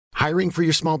Hiring for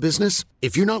your small business?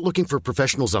 If you're not looking for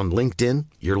professionals on LinkedIn,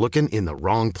 you're looking in the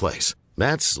wrong place.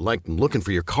 That's like looking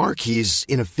for your car keys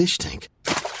in a fish tank.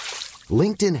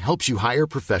 LinkedIn helps you hire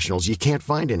professionals you can't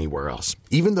find anywhere else,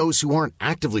 even those who aren't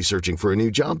actively searching for a new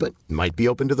job but might be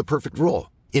open to the perfect role.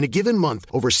 In a given month,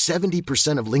 over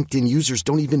 70% of LinkedIn users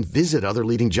don't even visit other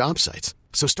leading job sites.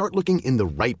 So start looking in the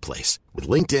right place. With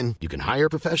LinkedIn, you can hire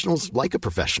professionals like a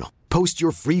professional. Post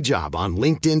your free job on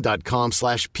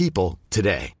linkedin.com/people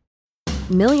today.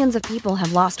 Millions of people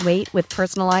have lost weight with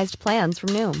personalized plans from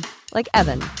Noom. Like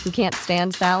Evan, who can't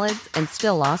stand salads and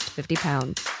still lost 50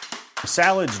 pounds.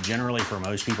 Salads generally for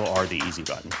most people are the easy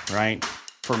button, right?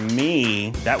 For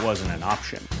me, that wasn't an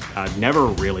option. I never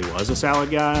really was a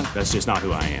salad guy. That's just not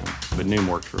who I am. But Noom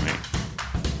worked for me.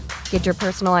 Get your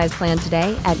personalized plan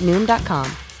today at Noom.com.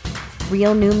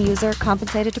 Real Noom user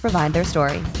compensated to provide their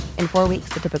story. In 4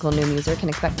 weeks, the typical Noom user can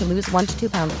expect to lose 1 to 2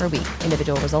 pounds per week.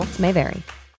 Individual results may vary.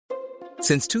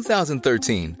 Since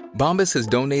 2013, Bombas has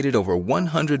donated over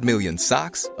 100 million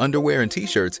socks, underwear, and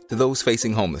T-shirts to those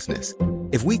facing homelessness.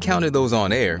 If we counted those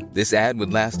on air, this ad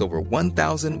would last over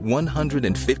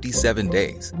 1,157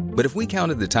 days. But if we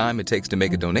counted the time it takes to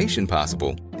make a donation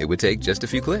possible, it would take just a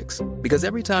few clicks. Because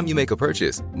every time you make a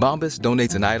purchase, Bombas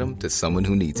donates an item to someone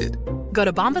who needs it. Go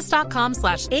to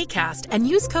bombas.com/ACAST and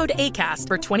use code ACAST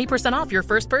for 20% off your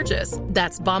first purchase.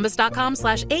 That's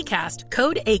bombas.com/ACAST,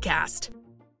 code ACAST.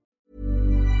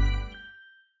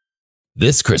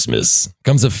 This Christmas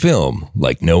comes a film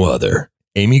like no other.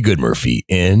 Amy Goodmurphy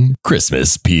in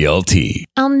Christmas PLT.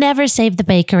 I'll never save the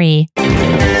bakery.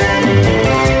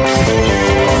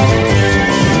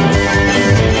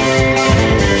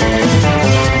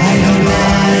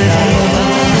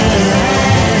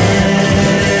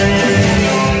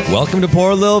 Welcome to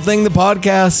Poor Little Thing, the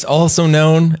podcast, also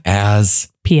known as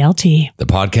PLT. The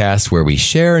podcast where we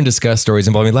share and discuss stories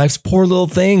involving life's poor little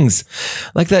things.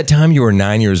 Like that time you were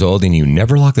 9 years old and you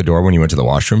never locked the door when you went to the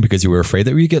washroom because you were afraid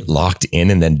that you'd get locked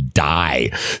in and then die.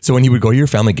 So when you would go to your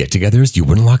family get-togethers, you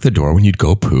wouldn't lock the door when you'd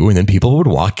go poo, and then people would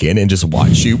walk in and just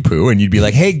watch you poo, and you'd be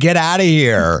like, hey, get out of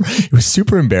here. It was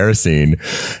super embarrassing.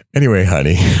 Anyway,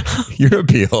 honey, you're a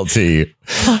PLT.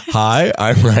 Hi,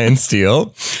 I'm Ryan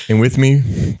Steele, and with me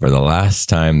for the last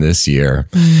time this year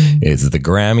is the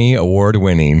Grammy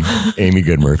Award-winning Amy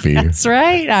Goodmurphy. That's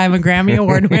right. I'm a Grammy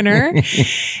Award winner.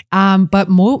 But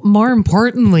more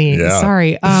importantly,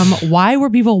 why were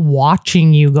people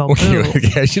watching you go poo?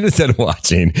 I should have said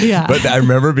watching. Yeah. But I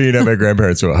remember being at my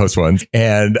grandparents' house once,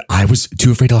 and I was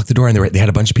too afraid to lock the door, and they had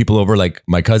a bunch of people over, like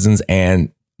my cousins and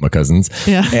a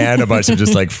bunch of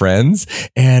just like friends,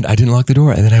 and I didn't lock the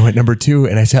door, and then I went number 2,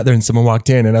 and I sat there and someone walked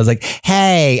in, and I was like,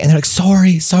 hey, and they're like,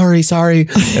 sorry, and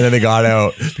then they got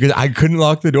out because I couldn't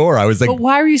lock the door. I was like, but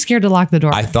why were you scared to lock the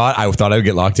door? I thought I would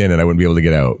get locked in and I wouldn't be able to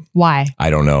get out. Why? I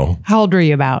don't know. How old were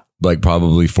you about? Like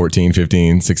probably 14,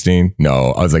 15, 16.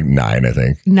 No, I was like 9, I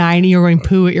think. 9, you were going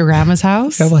poo at your grandma's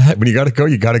house? Yeah, well, when you got to go,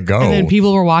 you got to go. And then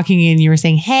people were walking in, you were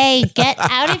saying, hey, get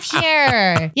out of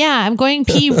here. Yeah, I'm going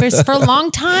pee for a long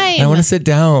time. I want to sit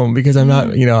down because I'm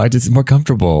not, I just more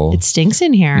comfortable. It stinks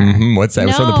in here. Mm-hmm. What's that? No. It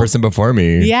was from the person before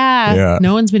me. Yeah.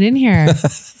 No one's been in here.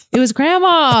 It was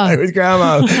grandma.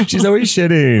 She's always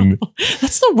shitting.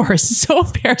 That's the worst. It's so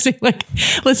embarrassing. Like,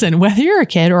 listen, whether you're a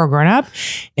kid or a grown up,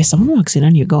 if someone walks in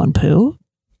on you going poo,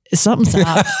 something's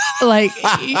up. Like,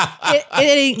 it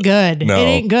ain't good. No. It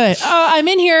ain't good. Oh, I'm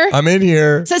in here.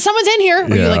 So someone's in here.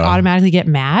 Or you like automatically get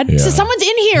mad. Yeah. So someone's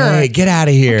in here. Hey, get out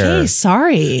of here. Okay,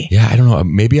 sorry. Yeah, I don't know.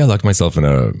 Maybe I locked myself in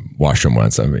a washroom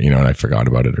once, and I forgot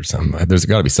about it or something. There's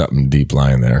got to be something deep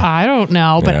lying there. I don't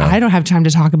know, but I don't have time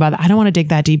to talk about that. I don't want to dig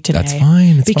that deep today. That's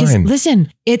fine. Because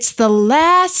listen, it's the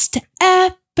last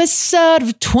episode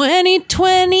of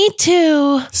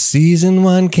 2022. Season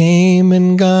 1 came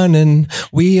and gone, and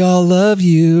we all love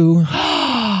you.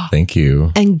 Thank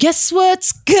you. And guess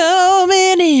what's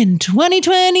coming in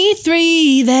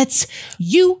 2023? That's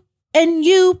you and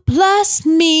you plus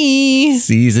me.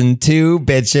 Season 2,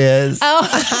 bitches. Oh.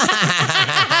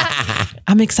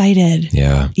 I'm excited.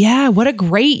 Yeah. Yeah. What a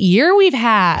great year we've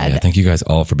had. Yeah, thank you guys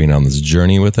all for being on this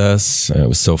journey with us. It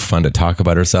was so fun to talk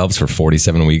about ourselves for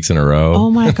 47 weeks in a row. Oh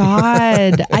my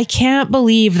God. I can't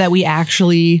believe that we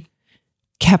actually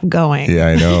kept going. Yeah,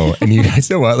 I know. And you guys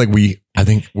know what? Like we I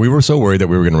think we were so worried that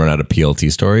we were going to run out of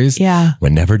PLT stories. Yeah. We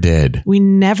never did. We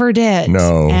never did.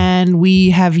 No. And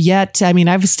we have yet, I mean,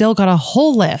 I've still got a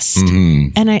whole list.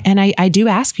 And I do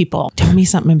ask people, tell me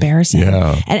something embarrassing.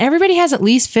 Yeah. And everybody has at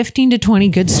least 15 to 20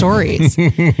 good stories.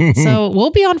 So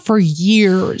we'll be on for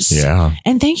years. Yeah.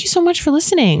 And thank you so much for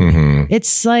listening.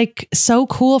 It's like so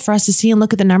cool for us to see and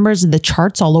look at the numbers and the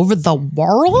charts all over the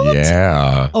world.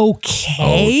 Yeah.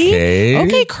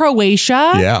 Okay,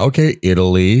 Croatia. Yeah. Okay.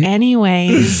 Italy. Anyways,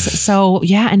 so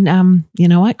yeah, and you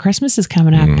know what? Christmas is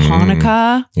coming up.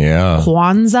 Hanukkah, Yeah.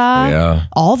 Kwanzaa, Yeah.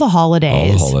 all the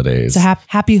holidays. All the holidays. So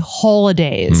happy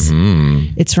holidays.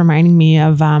 It's reminding me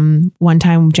of one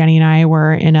time Jenny and I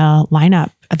were in a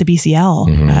lineup at the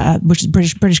BCL, which is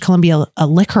British Columbia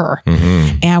liquor,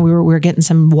 and we were getting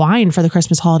some wine for the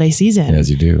Christmas holiday season. As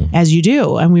you do. As you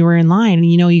do. And we were in line.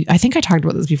 And, you know, I think I talked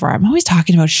about this before. I'm always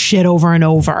talking about shit over and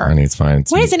over. Honey, it's fine.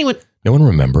 Why does anyone... No one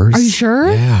remembers. Are you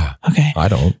sure? Yeah. Okay. I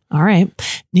don't. All right.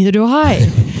 Neither do I.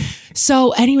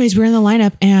 So anyways, we're in the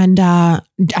lineup and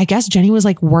I guess Jenny was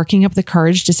like working up the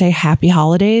courage to say happy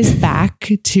holidays back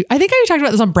to, I think I talked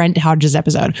about this on Brent Hodge's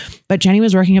episode, but Jenny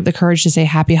was working up the courage to say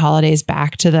happy holidays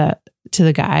back to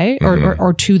the guy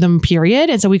or to them, period.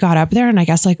 And so we got up there and I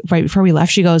guess like right before we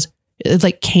left, she goes, it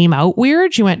like came out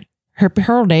weird. She went, happy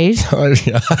holidays. Oh,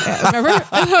 yeah. Remember?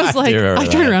 And I was like, I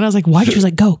turned around. I was like, what? She was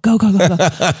like, go. And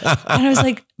I was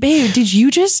like, babe, did you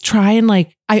just try and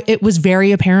like, it was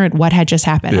very apparent what had just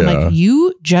happened. I'm like,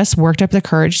 you just worked up the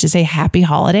courage to say happy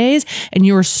holidays and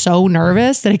you were so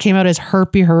nervous that it came out as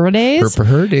herpy holidays.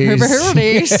 Herpy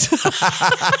holidays.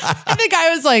 And the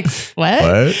guy was like, what?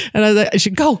 And I was like, I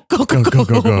should go.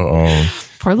 Oh.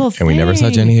 Poor little thing. And we never saw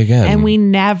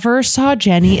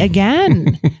Jenny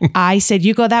again. I said,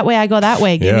 you go that way, I go that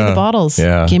way. Give me the bottles.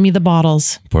 Yeah. Give me the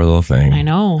bottles. Poor little thing. I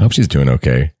know. I hope she's doing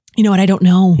okay. You know what? I don't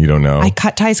know. You don't know? I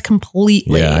cut ties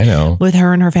completely. Yeah, I know. With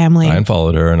her and her family. I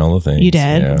unfollowed her and all the things. You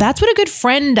did? Yeah. That's what a good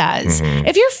friend does.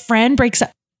 If your friend breaks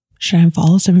up, should I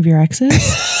unfollow some of your exes?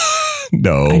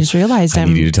 No. I just realized I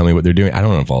need you to tell me what they're doing. I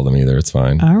don't unfollow them either. It's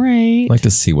fine. All right. I like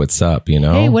to see what's up, you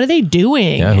know? Hey, what are they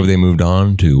doing? Yeah, who they moved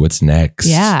on to? What's next?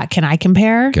 Yeah. Can I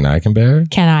compare? Can I compare?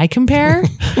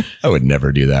 I would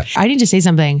never do that. I need to say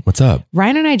something. What's up?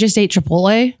 Ryan and I just ate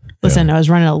Chipotle. Listen, I was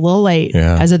running a little late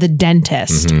as of the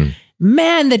dentist.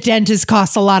 Man, the dentist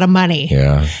costs a lot of money.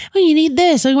 Yeah. Oh, you need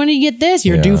this. Oh, when do you get this?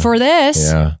 You're due for this.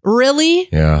 Yeah. Really?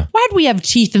 Yeah. Why'd we have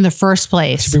teeth in the first I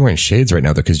place? should be wearing shades right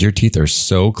now, though, because your teeth are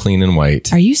so clean and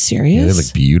white. Are you serious? Yeah, they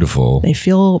look beautiful. They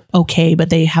feel okay,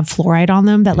 but they have fluoride on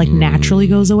them that like naturally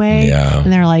goes away. Yeah.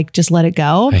 And they're like, just let it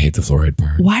go. I hate the fluoride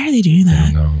part. Why are they doing that?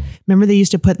 I don't know. Remember they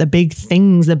used to put the big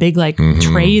things, the big like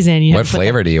trays in. You What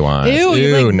flavor do you want? Ew,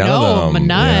 you're like, none of them.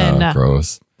 none. Yeah,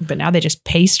 gross. But now they just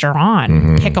paste her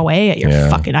on, pick away at your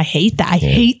fucking, I hate that. I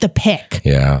hate the pick.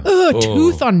 Yeah. Ugh,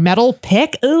 tooth on metal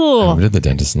pick. I Ugh. haven't been to the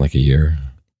dentist in like a year.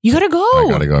 You gotta go. I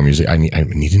gotta go. I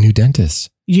need a new dentist.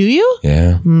 You?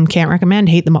 Yeah. Can't recommend.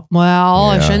 Hate them. Well,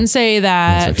 I Yeah. shouldn't say So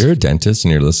that. if you're a dentist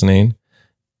and you're listening,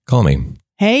 call me.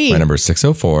 Hey. My number is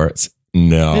 604.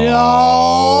 No.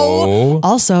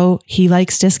 Also, he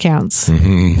likes discounts.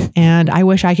 And I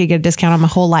wish I could get a discount on my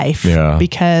whole life. Yeah.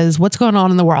 Because what's going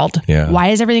on in the world? Yeah. Why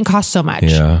does everything cost so much?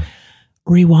 Yeah.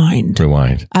 Rewind.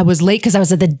 I was late because I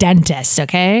was at the dentist.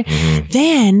 Okay.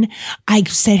 Then I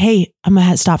said, hey, I'm going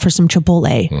to stop for some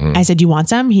Chipotle. I said, you want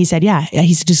some? He said, yeah.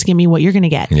 He said, just give me what you're going to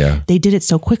get. Yeah. They did it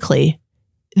so quickly.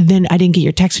 Then I didn't get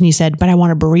your text when you said, but I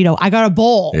want a burrito. I got a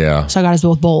bowl. Yeah. So I got us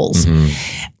both bowls.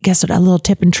 Guess what? A little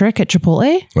tip and trick at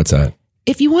Chipotle. What's that?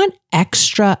 If you want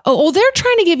extra, they're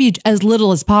trying to give you as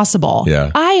little as possible.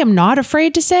 Yeah. I am not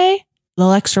afraid to say, a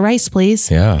little extra rice,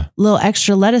 please. Yeah. A little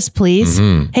extra lettuce, please.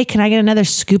 Hey, can I get another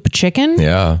scoop of chicken?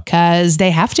 Yeah. Because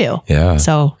they have to. Yeah.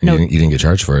 So You didn't get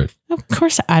charged for it. Of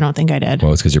course, I don't think I did.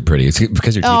 Well, it's because you're pretty. It's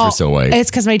because your teeth are so white. It's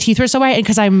because my teeth were so white and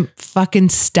because I'm fucking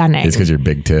stunning. It's because you're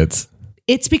big tits.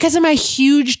 It's because of my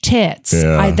huge tits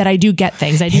Yeah. that I do get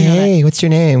things. I do know that. What's your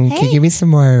name? Can you give me some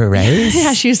more rice?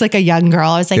 Yeah, she was like a young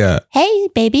girl. I was like, Yeah. hey,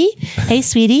 baby. Hey,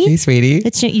 sweetie. Hey,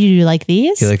 sweetie. You like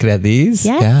these? You looking at these?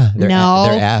 Yeah. They're No.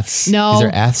 they're Fs. No. These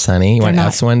are Fs, honey. You want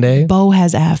not. Fs one day? Bo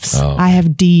has Fs. Oh. I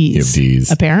have Ds. You have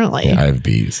Ds. Apparently. Yeah, I have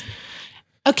Bs.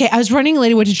 Okay, I was running late.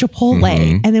 I went to Chipotle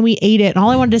and then we ate it. And all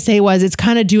I wanted to say was, it's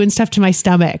kind of doing stuff to my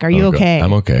stomach. Are you okay?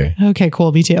 I'm okay. Okay,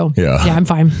 cool. Me too. Yeah. Yeah, I'm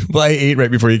fine. Well, I ate right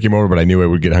before you came over, but I knew I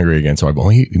would get hungry again. So I've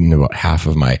only eaten about half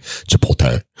of my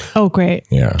Chipotle. Oh, great.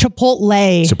 Yeah.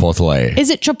 Chipotle. Chipotle.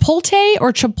 Is it Chipotle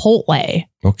or Chipotle?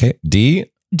 Okay. D.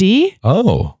 D?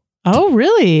 Oh. Oh,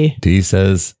 really? D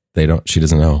says She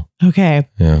doesn't know. Okay.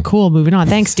 Yeah. Cool. Moving on.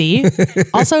 Thanks, D.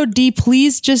 Also, D,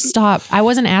 please just stop. I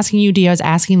wasn't asking you, D. I was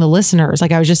asking the listeners.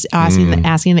 Like I was just asking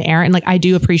the air. And like, I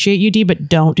do appreciate you, D, but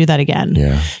don't do that again.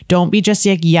 Yeah. Don't be just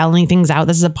like yelling things out.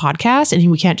 This is a podcast and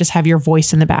we can't just have your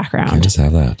voice in the background. Can't just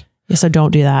have that. Yeah, so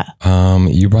don't do that.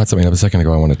 You brought something up a second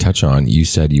ago I want to touch on. You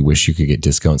said you wish you could get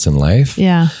discounts in life.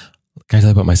 Yeah. Can I tell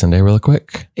you about my Sunday real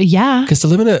quick? Yeah. Because to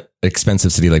live in an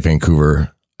expensive city like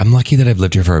Vancouver, I'm lucky that I've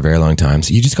lived here for a very long time.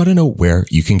 So you just got to know where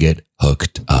you can get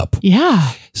hooked up.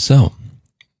 Yeah. So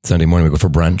Sunday morning, we go for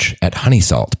brunch at Honey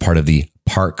Salt, part of the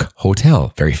Park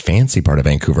Hotel, very fancy part of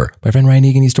Vancouver. My friend Ryan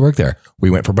Egan used to work there. We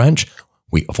went for brunch.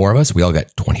 Four of us, we all got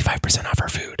 25% off our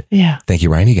food. Yeah. Thank you,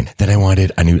 Ryan Egan. Then I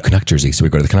wanted a new Canuck jersey. So we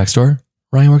go to the Canuck store.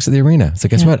 Ryan works at the arena. So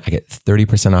guess what? I get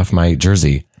 30% off my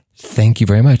jersey. Thank you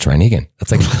very much, Ryan Egan.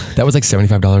 That was like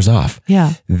 $75 off.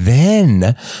 Yeah.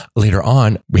 Then later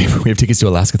on, we have tickets to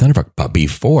Alaska Thunderfuck. But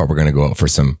before, we're going to go out for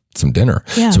some dinner.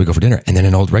 Yeah. So we go for dinner. And then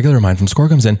an old regular of mine from SCORE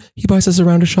comes in. He buys us a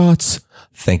round of shots.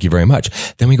 Thank you very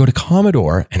much. Then we go to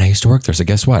Commodore, and I used to work there. So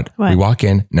guess what? We walk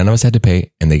in, none of us had to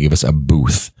pay, and they gave us a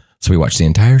booth. So we watched the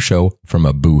entire show from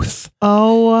a booth.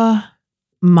 Oh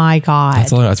my God.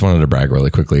 That's all. I just wanted to brag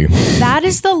really quickly. That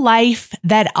is the life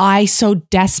that I so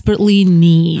desperately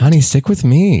need. Honey, stick with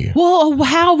me. Well,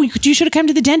 how? You should have come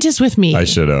to the dentist with me. I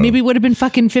should have. Maybe it would have been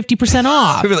fucking 50%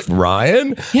 off. I'd be like,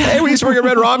 Ryan? Yeah. Hey, we used to work at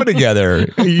Red Robin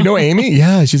together. You know Amy?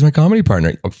 Yeah, she's my comedy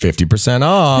partner. 50%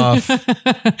 off.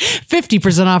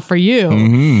 50% off for you.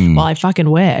 Mm-hmm. Well, I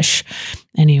fucking wish.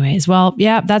 Anyways, well,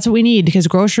 yeah, that's what we need because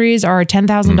groceries are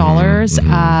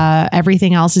 $10,000.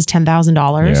 Everything else is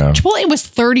 $10,000. Yeah. Chipotle was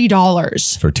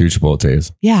 $30 For 2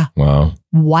 Chipotles. Yeah. Wow.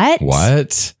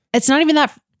 What? It's not even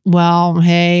that. Well,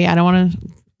 hey, I don't want to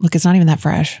look. It's not even that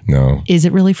fresh. No. Is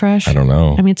it really fresh? I don't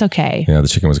know. I mean, it's okay. Yeah, the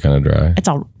chicken was kind of dry.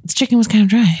 The chicken was kind of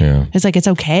dry. Yeah. It's like, it's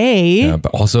okay. Yeah,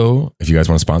 but also, if you guys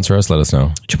want to sponsor us, let us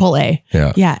know. Chipotle.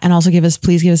 Yeah. Yeah. And also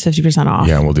please give us 50% off.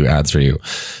 Yeah, and we'll do ads for you.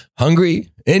 Hungry?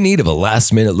 In need of a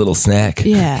last minute little snack?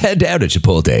 Yeah. Head down to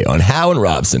Chipotle on Howe and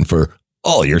Robson for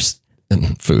all your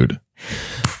food.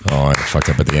 Oh, I fucked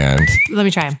up at the end. Let me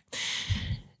try.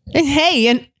 Hey,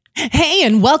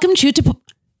 and welcome to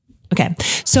Okay.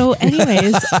 So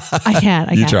anyways, I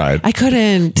can't. You tried. I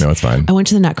couldn't. No, it's fine. I went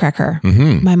to the Nutcracker.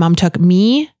 Mm-hmm. My mom took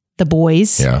me, the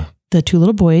boys, the 2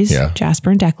 little boys, Jasper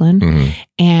and Declan.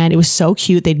 And it was so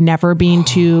cute. They'd never been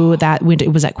to that.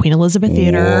 It was at Queen Elizabeth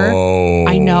Theater. Whoa.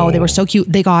 I know. They were so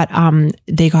cute. They got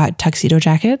tuxedo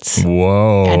jackets.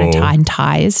 Whoa. And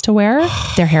ties to wear.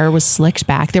 Their hair was slicked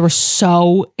back. They were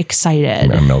so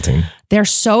excited. I'm melting. They're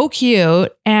so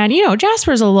cute. And,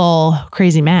 Jasper's a little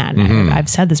crazy man. I've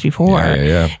said this before.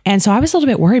 Yeah. And so I was a little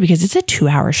bit worried because it's a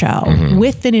 2-hour show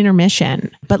with an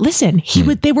intermission. But listen,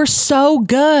 they were so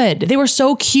good. They were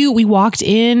so cute. We walked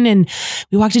into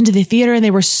the theater and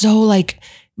they were so like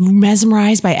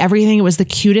mesmerized by everything. It was the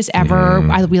cutest ever.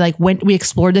 We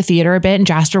explored the theater a bit and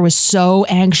Jasper was so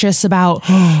anxious about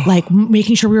like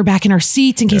making sure we were back in our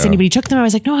seats in case anybody took them. I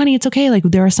was like, no, honey, it's okay. Like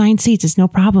there are assigned seats. It's no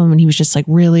problem. And he was just like,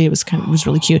 really, it was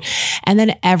really cute. And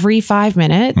then every 5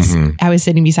 minutes I was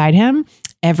sitting beside him.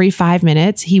 Every 5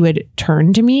 minutes, he would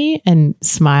turn to me and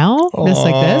smile just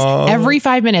like this every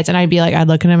 5 minutes. And I'd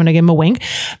look at him and I'd give him a wink.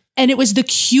 And it was the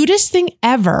cutest thing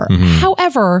ever.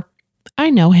 However, I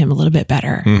know him a little bit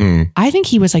better. I think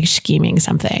he was like scheming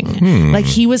something. Like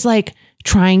he was like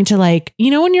trying to like,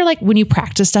 when you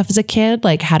practice stuff as a kid,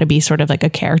 like how to be sort of like a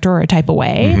character or a type of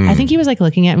way. I think he was like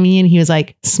looking at me and he was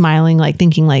like smiling, like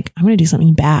thinking like, I'm going to do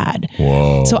something bad.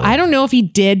 Whoa. So I don't know if he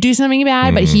did do something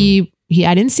bad, but I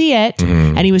didn't see it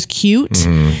and he was cute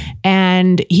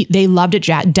and they loved it.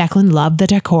 Declan loved the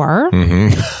decor.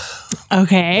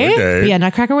 Okay. Yeah.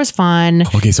 Nutcracker was fun.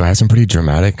 Okay. So I have some pretty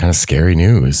dramatic, kind of scary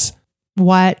news.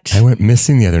 What? I went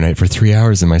missing the other night for 3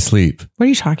 hours in my sleep. What are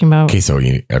you talking about? Okay, so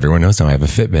everyone knows now I have a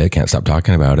Fitbit. Can't stop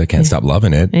talking about it. Can't stop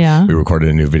loving it. Yeah. We recorded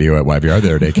a new video at YVR the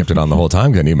other day. Kept it on the whole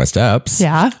time because I need my steps.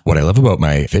 Yeah. What I love about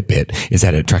my Fitbit is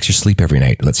that it tracks your sleep every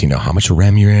night. It lets you know how much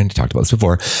REM you're in. I talked about this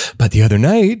before. But the other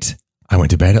night, I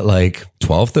went to bed at like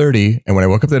 12:30. And when I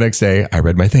woke up the next day, I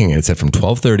read my thing. And it said from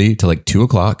 12:30 to like 2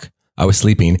 o'clock, I was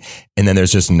sleeping. And then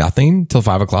there's just nothing till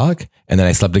 5 o'clock. And then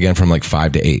I slept again from like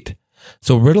 5 to 8.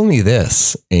 So riddle me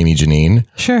this, Amy Janine.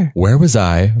 Sure. Where was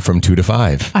I from 2 to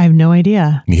 5? I have no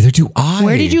idea. Neither do I.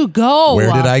 Where did you go?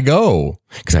 Where did I go?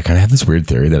 Because I kind of have this weird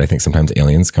theory that I think sometimes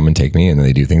aliens come and take me and then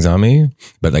they do things on me.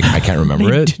 But like, I can't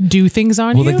remember it. Do things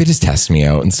on you? Well, like they just test me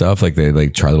out and stuff. Like they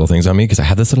like try little things on me because I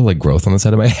have this little like growth on the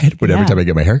side of my head. But every time I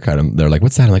get my hair cut, they're like,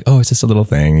 what's that? I'm like, oh, it's just a little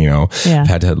thing, Yeah.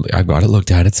 I've got it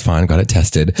looked at. It's fine. Got it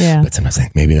tested. Yeah. But sometimes I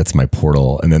think maybe that's my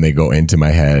portal. And then they go into my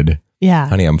head. Yeah.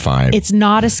 Honey, I'm fine. It's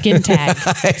not a skin tag.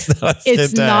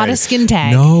 It's not a skin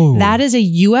tag. No. That is a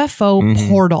UFO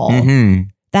portal. Mm-hmm.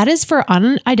 That is for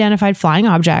unidentified flying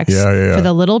objects. Yeah. For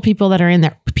the little people that are in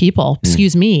there. People,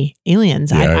 excuse me,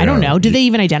 aliens. I don't know. Do they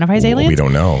even identify as aliens? We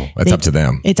don't know. It's up to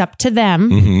them. It's up to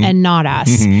them and not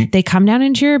us. They come down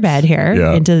into your bed here,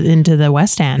 into the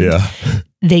West End. Yeah.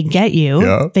 They get you.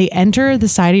 Yeah. They enter the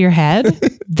side of your head.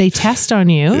 They test on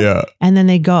you. Yeah. And then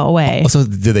they go away. Also,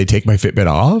 did they take my Fitbit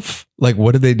off? Like,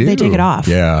 what did they do? They take it off.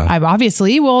 Yeah.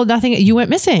 Nothing. You went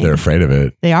missing. They're afraid of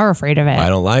it. They are afraid of it. I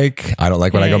don't like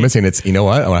when I go missing. It's, you know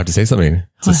what? I want to have to say something.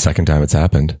 It's the second time it's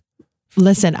happened.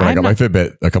 Listen, When I got my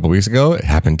Fitbit a couple weeks ago, it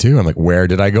happened too. I'm like, where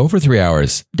did I go for 3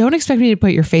 hours? don't expect me to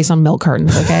put your face on milk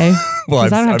cartons, okay? Well,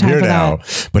 'Cause I don't have I'm time here for now.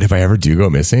 that. But if I ever do go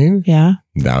missing, Yeah.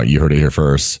 now you heard it here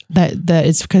first. That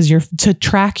it's because you're to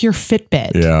track your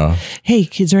Fitbit. Yeah. Hey,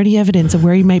 is there any evidence of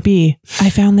where you might be? I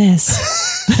found this.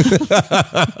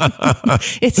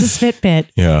 It's his Fitbit.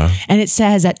 Yeah. And it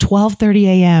says at 12:30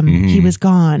 a.m. he was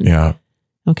gone. Yeah.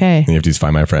 Okay. And you have to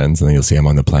find my friends, and then you'll see them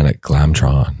on the planet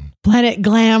Glamtron. Planet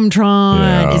Glamtron.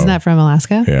 Yeah. Isn't that from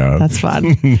Alaska? Yeah. That's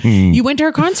fun. You went to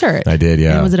her concert. I did,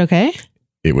 yeah. And was it okay?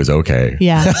 It was okay.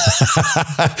 Yeah.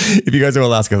 If you guys know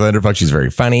Alaska Thunderfuck, she's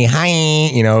very funny. Hi.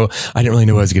 You know, I didn't really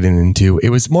know what I was getting into. It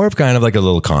was more of kind of like a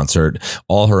little concert,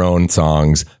 all her own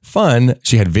songs, fun.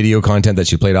 She had video content that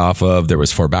she played off of. There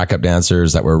was 4 backup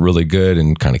dancers that were really good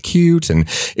and kind of cute. And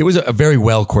it was a very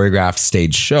well choreographed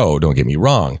stage show. Don't get me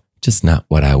wrong. Just not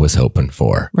what I was hoping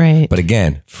for. Right. But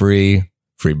again, free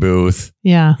booth.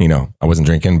 Yeah. You know, I wasn't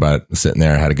drinking, but sitting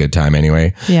there, I had a good time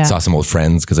anyway. Yeah. Saw some old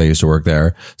friends because I used to work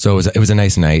there. So it was a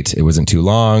nice night. It wasn't too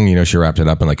long. You know, she wrapped it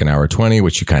up in like an hour 20,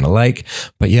 which you kind of like.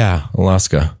 But yeah,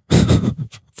 Alaska.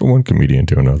 From one comedian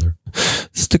to another.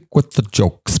 Stick with the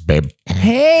jokes, babe.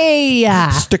 Hey.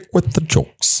 Stick with the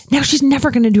jokes. Now she's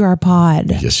never going to do our pod.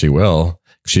 Yes, she will.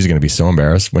 She's going to be so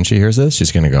embarrassed when she hears this.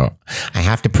 She's going to go, I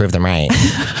have to prove them right.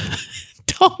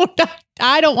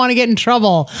 I don't want to get in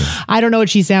trouble. I don't know what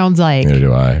she sounds like. Neither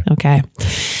do I. Okay.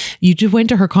 You just went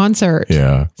to her concert.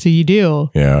 Yeah. So you do.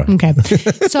 Yeah. Okay.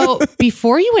 So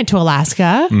before you went to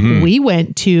Alaska, we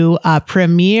went to a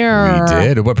premiere. We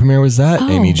did. What premiere was that? Oh.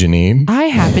 Amy Janine. I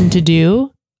happened to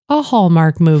do a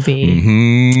Hallmark movie.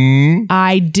 Mm-hmm.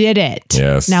 I did it.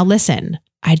 Yes. Now listen,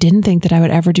 I didn't think that I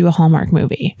would ever do a Hallmark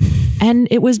movie. And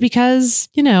it was because,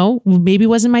 you know, maybe it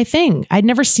wasn't my thing. I'd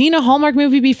never seen a Hallmark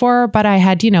movie before, but I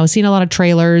had, you know, seen a lot of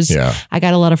trailers. Yeah. I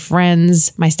got a lot of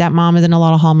friends. My stepmom is in a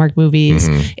lot of Hallmark movies.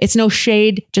 It's no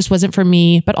shade, just wasn't for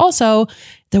me. But also,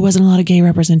 there wasn't a lot of gay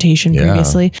representation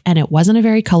previously. And it wasn't a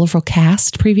very colorful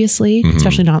cast previously,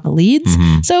 especially not in the leads.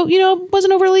 So, you know,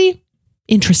 wasn't overly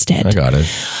interested. I got it.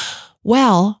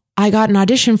 Well, I got an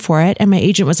audition for it and my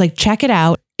agent was like, check it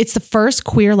out. It's the first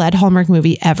queer-led Hallmark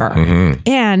movie ever.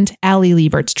 And Allie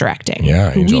Liebert's directing.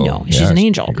 Yeah, who Angel. we know. Yeah, She's an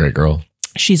angel. A great girl.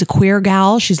 She's a queer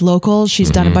gal. She's local.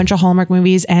 She's done a bunch of Hallmark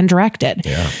movies and directed.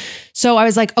 Yeah. So I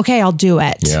was like, okay, I'll do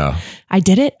it. Yeah. I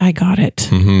did it. I got it.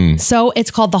 So it's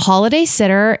called The Holiday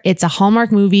Sitter. It's a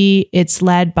Hallmark movie. It's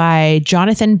led by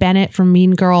Jonathan Bennett from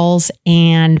Mean Girls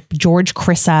and George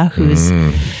Crissa, who's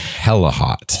Hella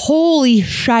hot. holy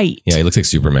shite. Yeah, he looks like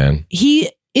Superman.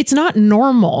 It's not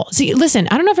normal. See, listen,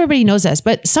 I don't know if everybody knows this,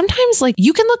 but sometimes like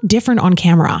you can look different on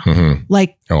camera.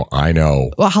 Like, Oh, I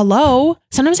know. well, hello.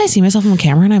 Sometimes I see myself on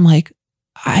camera and I'm like,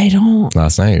 I don't.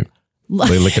 Last night,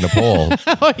 they licking a pole.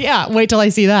 Oh yeah. Wait till I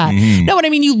see that. No, but I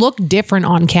mean, you look different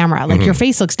on camera. Like your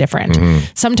face looks different.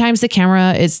 Sometimes the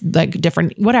camera is like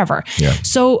different, whatever. Yeah.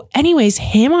 So anyways,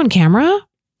 him on camera,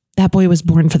 that boy was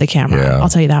born for the camera. Yeah. I'll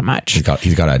tell you that much.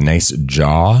 He's got a nice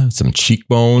jaw, some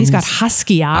cheekbones. He's got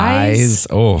husky eyes.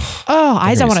 Oh,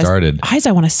 eyes I me want started.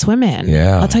 to swim in.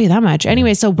 Yeah. I'll tell you that much.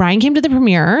 Anyway, so Brian came to the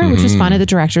premiere, which was fun at the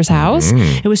director's house.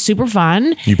 It was super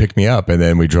fun. you picked me up, and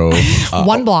then we drove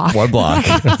One block. One block.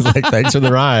 I was like, thanks for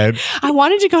the ride. I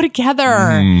wanted to go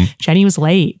together. Jenny was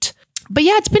late. But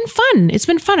yeah, it's been fun. It's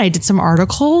been fun. I did some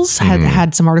articles,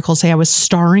 had some articles say I was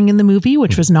starring in the movie,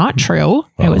 which was not true.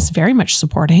 I was very much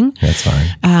supporting. That's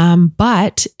fine.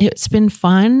 But it's been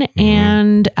fun.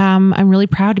 And I'm really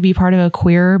proud to be part of a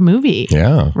queer movie.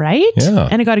 Yeah. Right? Yeah.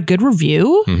 And it got a good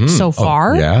review so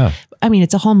far. Yeah. I mean,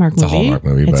 it's a Hallmark movie. It's a Hallmark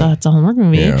movie, It's but- a Hallmark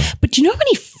movie. Yeah. But do you know how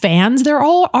many fans there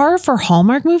all are for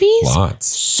Hallmark movies? Lots.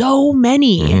 So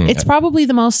many. It's probably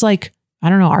the most like, I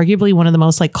don't know, arguably one of the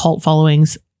most like cult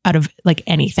followings out of like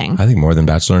anything. I think more than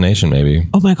Bachelor Nation, maybe.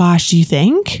 Oh my gosh, do you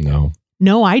think? No.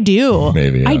 No, I do.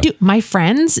 Maybe, I yeah. do. My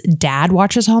friend's dad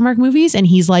watches Hallmark movies and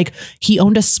he's like, he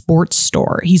owned a sports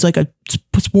store. He's like a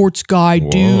sports guy,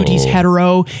 dude. He's Whoa.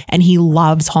 hetero and he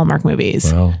loves Hallmark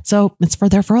movies. Wow. So it's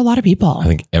for a lot of people. I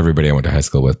think everybody I went to high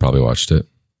school with probably watched it.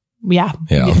 Yeah.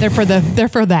 Yeah. They're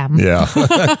for them. Yeah.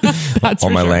 That's All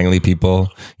for my sure. Langley people,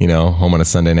 home on a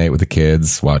Sunday night with the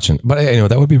kids watching. But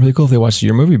that would be really cool if they watched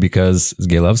your movie because it's a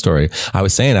gay love story. I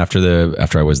was saying after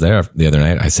I was there the other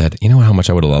night, I said, you know how much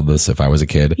I would have loved this if I was a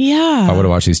kid. Yeah. If I would have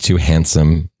watched these two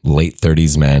handsome late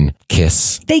 30s men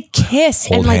kiss, They kiss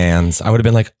hold and like, hands. I would have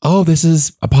been like, oh, this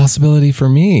is a possibility for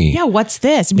me. yeah, what's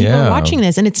this? People Yeah. are watching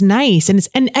this and it's nice. And it's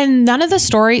and none of the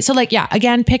story. So like, yeah,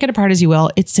 again, pick it apart as you will.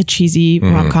 It's a cheesy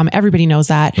rom-com. Everybody knows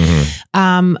that.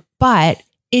 But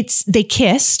they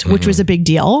kissed, which was a big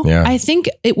deal. Yeah. I think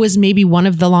it was maybe one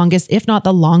of the longest, if not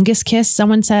the longest kiss,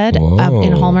 someone said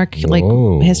in Hallmark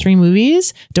Whoa. history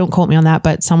movies. Don't quote me on that,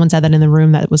 but someone said that in the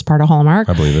room that was part of Hallmark.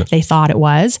 I believe it. They thought it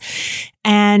was.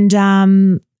 And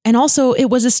also it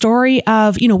was a story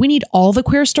of, we need all the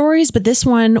queer stories, but this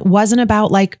one wasn't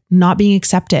about like not being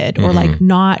accepted or like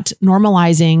not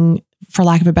normalizing, for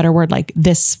lack of a better word, like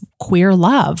this queer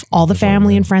love. All the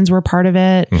family and friends were a part of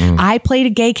it. I played a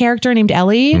gay character named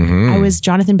Ellie. I was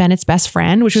Jonathan Bennett's best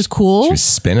friend, which was cool. She was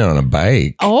spinning on a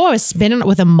bike. Oh, I was spinning it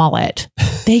with a mullet.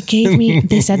 They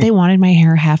said they wanted my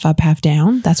hair half up, half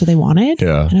down. That's what they wanted.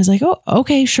 Yeah. And I was like, oh,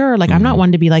 okay, sure. Like, I'm not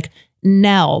one to be like,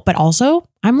 no, but also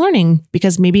I'm learning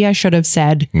because maybe I should have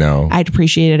said, No. I'd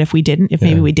appreciate it if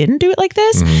maybe we didn't do it like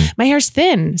this. My hair's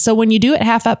thin. So when you do it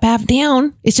half up, half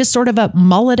down, it's just sort of a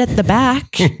mullet at the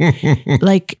back,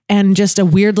 and just a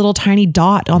weird little tiny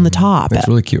dot on the top. It's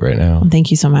really cute right now.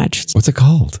 Thank you so much. What's it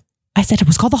called? I said it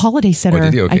was called The Holiday Sitter. Oh,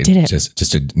 did you? Okay. I did it. Just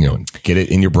to get it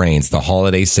in your brains. The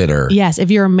Holiday Sitter. Yes. If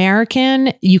you're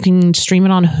American, you can stream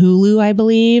it on Hulu, I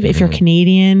believe. If you're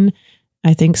Canadian,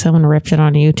 I think someone ripped it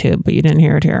on YouTube, but you didn't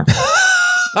hear it here.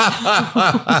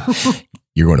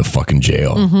 You're going to fucking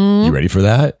jail. You ready for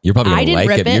that? You're probably I going to didn't like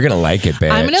rip it. it. You're going to like it,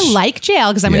 bitch. I'm going to like jail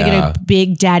because I'm going to get a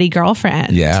big daddy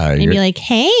girlfriend. Yeah, And you're- be like,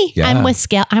 hey, Yeah. I'm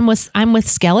with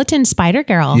Skeleton Spider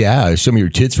Girl. Yeah, show me your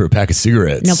tits for a pack of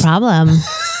cigarettes. No problem.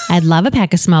 I'd love a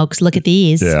pack of smokes. Look at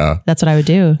these. Yeah. That's what I would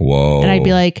do. Whoa. And I'd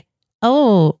be like,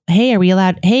 oh, hey, are we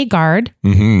allowed? Hey, guard,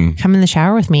 come in the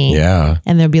shower with me. Yeah.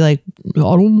 And they'll be like, I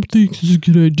don't think this is a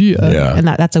good idea. Yeah. And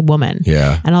that's a woman.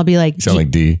 Yeah. And I'll be like, You sound like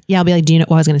D. yeah, I'll be like, do you know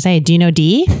what I was going to say? Do you know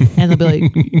D? And they'll be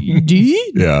like,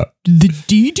 D? Yeah. The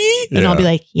D? And I'll be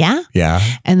like, yeah. Yeah.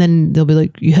 And then they'll be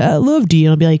like, yeah, I love D.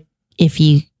 And I'll be like,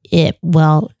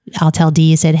 well, I'll tell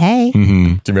D you said, hey. Do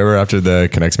you remember after the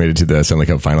Canucks made it to the Stanley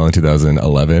Cup final in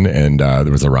 2011 and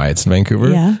there was the riots in Vancouver?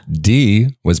 Yeah. Dee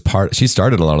was she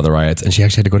started a lot of the riots and she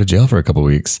actually had to go to jail for a couple of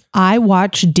weeks. I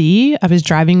watched D. I was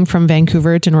driving from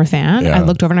Vancouver to North Van. Yeah. I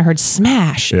looked over and I heard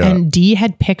smash. Yeah. And D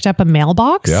had picked up a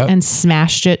mailbox Yeah. and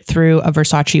smashed it through a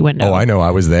Versace window. Oh, I know.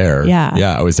 I was there. Yeah.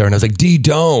 Yeah, I was there and I was like, Dee,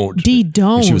 don't. D,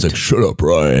 don't. And she was like, shut up,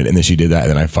 Ryan. And then she did that and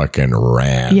then I fucking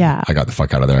ran. Yeah. I got the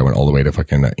fuck out of there. I went all the way to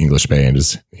fucking English Bay and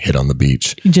just hit on the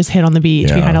beach. You just hit on the beach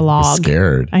Yeah. behind a I was log.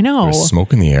 scared. I know. There was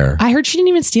smoke in the air. I heard she didn't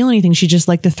even steal anything. She just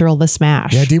liked the thrill of the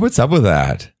smash. Yeah, Dee, what's up with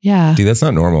that? Yeah. Dee, that's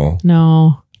not normal.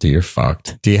 No. Dee, you're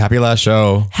fucked. Dee, happy last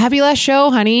show. Happy last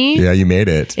show, honey. Yeah, you made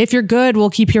it. If you're good,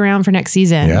 we'll keep you around for next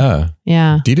season. Yeah.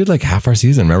 Yeah. Dee did like half our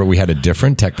season. Remember, we had a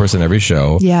different tech person every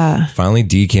show. Yeah. Finally,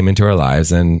 Dee came into our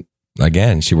lives. And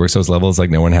again, she works those levels like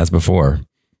no one has before.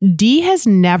 D has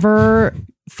never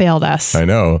failed us. I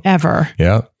know. Ever.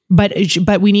 Yeah.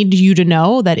 But we need you to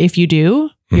know that if you do,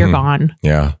 you're gone.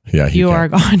 Yeah. Yeah. You are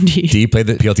gone, D. Dee, play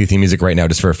the PLT theme music right now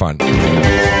just for fun.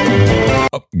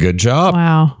 Oh, good job.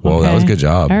 Wow. Whoa, Okay. that was a good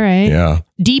job. All right. Yeah.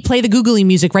 D, play the googly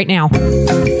music right now.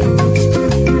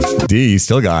 Dee, you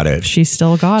still got it. She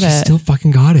still got She it. still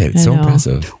fucking got it. It's I so know.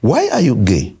 impressive. Why are you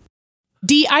gay?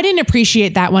 D, I didn't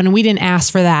appreciate that one. And we didn't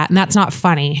ask for that. And that's not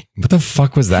funny. What the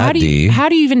fuck was that, How do Dee?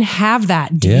 you even have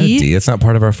that, D? Yeah, Dee, it's not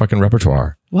part of our fucking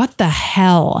repertoire. What the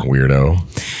hell? Weirdo.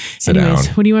 Sit Anyways,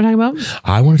 down. what do you want to talk about?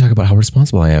 I want to talk about how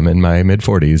responsible I am in my mid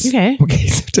 40s. Okay. Okay.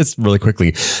 So just really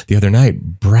quickly, the other night,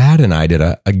 Brad and I did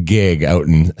a gig out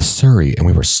in Surrey and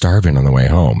we were starving on the way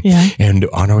home. Yeah. And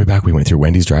on our way back, we went through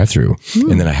Wendy's drive-thru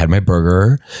and then I had my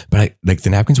burger, but the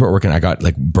napkins weren't working. I got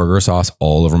like burger sauce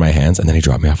all over my hands and then he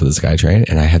dropped me off of the SkyTrain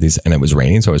and I had these, and it was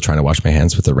raining. So I was trying to wash my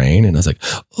hands with the rain and I was like,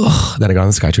 ugh. Then I got on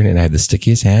the SkyTrain and I had the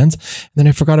stickiest hands. And then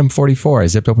I forgot I'm 44. I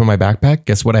zipped open my backpack.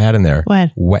 Guess what I had in there?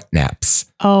 What? Wet naps.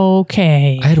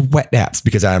 Okay. I had wet naps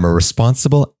because I am a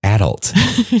responsible adult.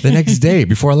 The next day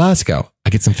before Alaska,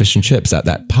 I get some fish and chips at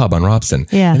that pub on Robson.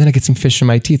 Yeah. And then I get some fish in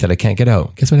my teeth that I can't get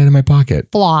out. Guess what I had in my pocket?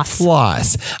 Floss.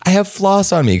 Floss. I have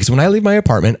floss on me because when I leave my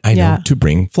apartment, I Yeah. know to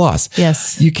bring floss.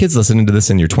 Yes. You kids listening to this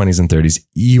in your 20s and 30s,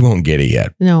 you won't get it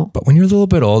yet. No. But when you're a little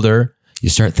bit older, you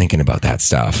start thinking about that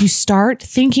stuff. You start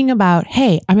thinking about,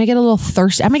 hey, I might get a little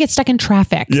thirsty. I might get stuck in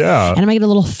traffic. Yeah. And I might get a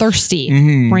little thirsty.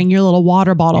 Bring your little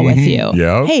water bottle with you.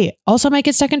 Yeah. Hey, also I might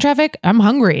get stuck in traffic. I'm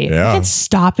hungry. Yeah. I can't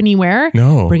stop anywhere.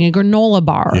 No. Bring a granola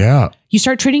bar. Yeah. You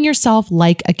start treating yourself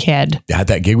like a kid. At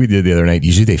that gig we did the other night,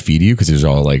 usually they feed you because there's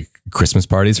all like Christmas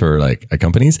parties for like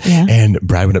companies. Yeah. And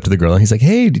Brad went up to the girl and he's like,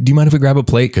 hey, do you mind if we grab a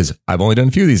plate? Because I've only done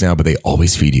a few of these now, but they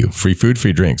always feed you free food,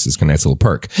 free drinks. It's a nice little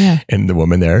perk. Yeah. And the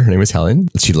woman there, her name was Helen.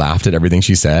 She laughed at everything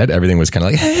she said. Everything was kind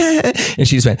of like, and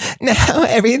she just went, no,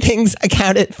 everything's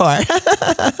accounted for.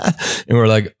 And we're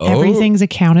like, oh. Everything's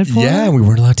accounted for? Yeah, we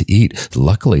weren't allowed to eat.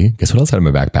 Luckily, guess what else I had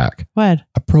in my backpack? What?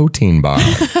 A protein bar.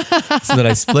 So then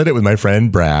I split it with my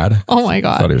friend Brad. Oh my I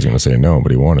thought God. he was going to say no,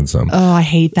 but he wanted some. Oh, I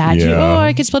hate that. Yeah.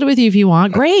 I could split it with you if you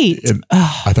want. Great. And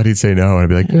I thought he'd say no. And I'd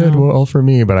be like, good, well, all for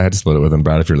me. But I had to split it with him.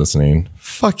 Brad, if you're listening,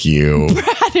 fuck you.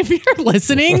 Brad, if you're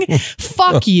listening,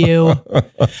 fuck you.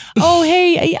 Oh,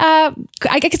 hey,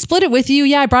 I could split it with you.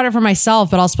 Yeah, I brought it for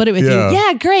myself, but I'll split it with Yeah. you.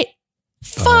 Yeah, great.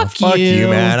 Fuck you,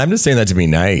 man. I'm just saying that to be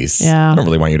nice. Yeah. I don't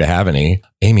really want you to have any.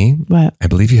 Amy, What? I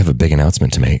believe you have a big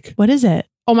announcement to make. What is it?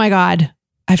 Oh my God.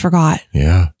 I forgot.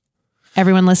 Yeah.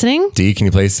 Everyone listening? Dee, can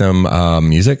you play some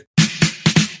music?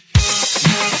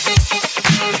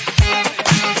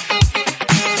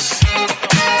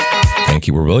 Thank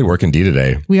you. We're really working Dee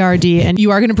today. We are, D, and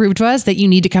you are going to prove to us that you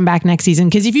need to come back next season.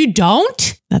 Because if you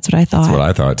don't, that's what I thought. That's what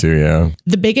I thought too, yeah.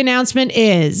 The big announcement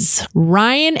is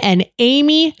Ryan and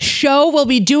Amy show will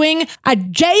be doing a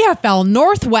JFL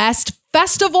Northwest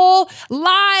Festival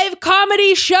live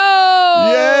comedy show.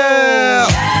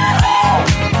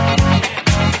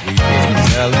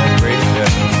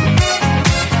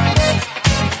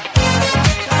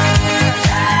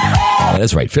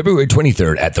 That's right. February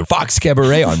 23rd at the Fox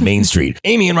Cabaret on Main Street.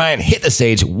 Amy and Ryan hit the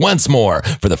stage once more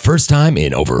for the first time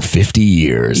in over 50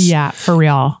 years. Yeah, for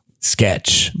real.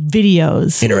 Sketch,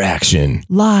 Videos, interaction,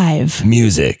 live,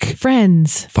 music,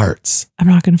 friends. farts. I'm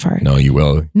not going to fart. No, you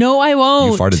will. No, I You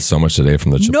won't. farted so much today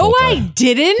from the Chipotle. No, I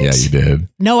didn't. Yeah, you did.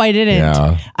 No, I didn't.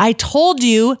 Yeah. I told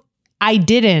you I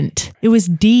didn't. It was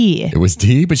D. It was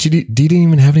Dee, but Dee didn't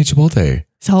even have any Chipotle.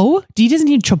 So D doesn't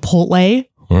need Chipotle.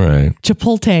 All right.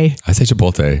 Chipotle. I say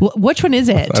Chipotle. Which one is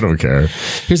it? I don't care.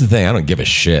 Here's the thing. I don't give a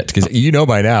shit because you know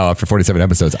by now after 47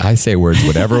 episodes, I say words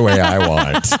whatever way I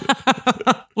want.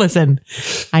 Listen,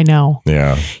 I know.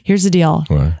 Yeah. Here's the deal.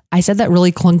 What? I said that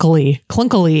really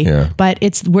clunkily, Yeah. but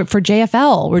it's for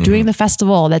JFL. We're doing the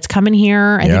festival that's coming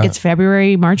here. I think it's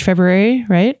February, right?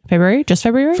 Just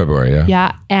February? February, yeah.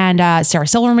 Yeah. And Sarah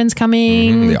Silverman's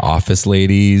coming. The Office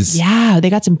ladies. Yeah, they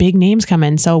got some big names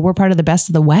coming. So we're part of the Best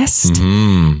of the West.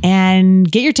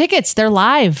 And get your tickets. They're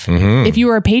live. If you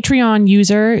were a Patreon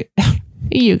user,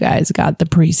 you guys got the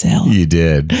pre-sale. You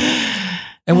did.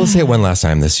 And we'll say it one last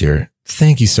time this year.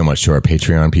 Thank you so much to our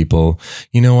Patreon people.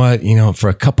 You know what? For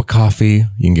a cup of coffee,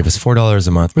 you can give us $4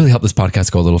 a month. Really help this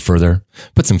podcast go a little further.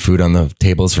 Put some food on the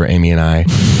tables for Amy and I.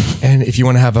 And if you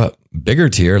want to have a bigger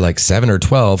tier, like 7 or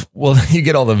 12, well, you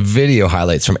get all the video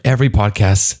highlights from every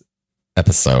podcast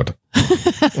episode.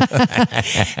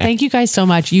 Thank you guys so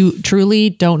much. You truly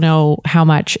don't know how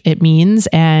much it means.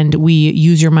 And we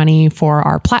use your money for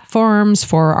our platforms,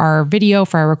 for our video,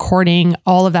 for our recording,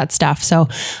 all of that stuff. So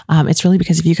it's really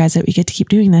because of you guys that we get to keep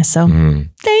doing this. So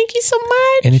thank you so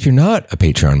much. And if you're not a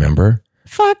Patreon member,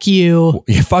 fuck you.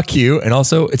 Yeah, fuck you. And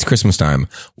also, it's Christmas time.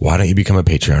 Why don't you become a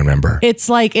Patreon member? It's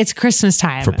like, it's Christmas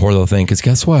time. For Poor Little Thing. Because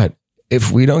guess what? If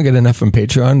we don't get enough from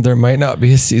Patreon, there might not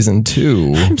be a season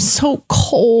 2. I'm so Oh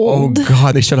cold.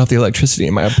 God, they shut off the electricity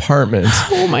in my apartment.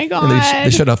 Oh my God. And they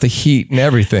shut off the heat and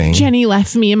everything. Jenny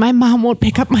left me and my mom won't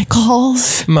pick up my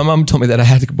calls. My mom told me that I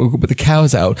had to go put the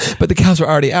cows out, but the cows were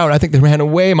already out. I think they ran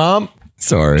away, Mom.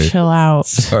 Sorry. Chill out.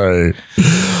 Sorry.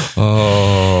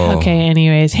 Oh. Okay,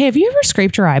 anyways. Hey, have you ever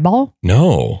scraped your eyeball?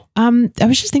 No. I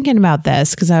was just thinking about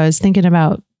this because I was thinking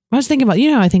about, you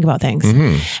know how I think about things.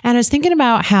 And I was thinking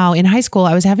about how in high school,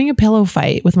 I was having a pillow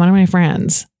fight with one of my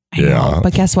friends. I know,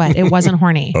 but guess what? It wasn't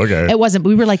horny. Okay. It wasn't.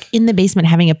 We were like in the basement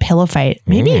having a pillow fight.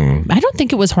 Maybe, I don't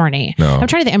think it was horny. No. I'm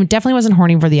trying to think. I definitely wasn't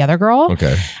horny for the other girl.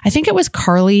 Okay. I think it was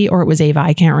Carly or it was Ava.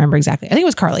 I can't remember exactly. I think it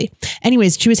was Carly.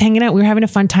 Anyways, she was hanging out. We were having a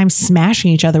fun time smashing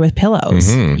each other with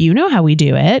pillows. You know how we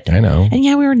do it. I know. And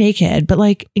yeah, we were naked, but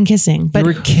like in kissing. But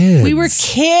we were kids. We were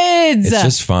kids. It's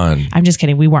just fun. I'm just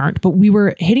kidding. We weren't, but we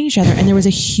were hitting each other and there was a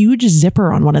huge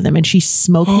zipper on one of them and she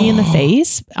smoked me in the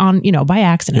face by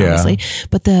accident, obviously.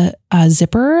 But the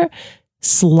zipper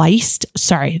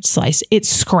it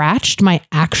scratched my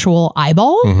actual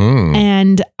eyeball.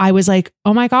 And I was like,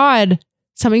 oh my God,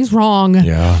 something's wrong.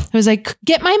 Yeah. I was like,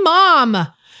 get my mom.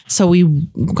 So we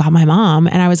got my mom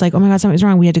and I was like, oh my God, something's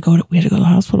wrong. We had to go to the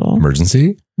hospital.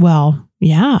 Emergency? Well,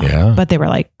 yeah. Yeah. But they were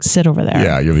like, sit over there.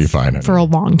 Yeah, you'll be fine. For a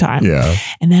long time. Yeah.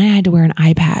 And then I had to wear an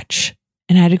eye patch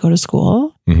and I had to go to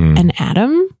school. Mm-hmm. And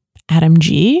Adam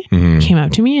G came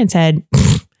up to me and said,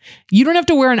 you don't have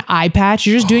to wear an eye patch.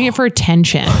 You're just doing it for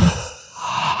attention.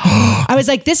 I was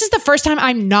like, this is the first time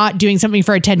I'm not doing something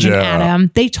for attention, Adam.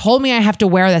 They told me I have to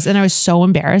wear this. And I was so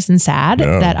embarrassed and sad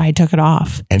that I took it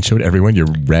off. And showed everyone your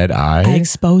red eye? I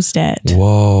exposed it.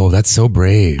 Whoa, that's so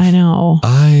brave. I know.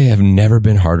 I have never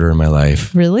been harder in my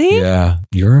life. Really? Yeah.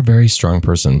 You're a very strong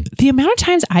person. The amount of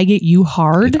times I get you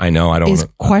hard I know. is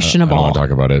questionable. I don't want to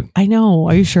talk about it. I know.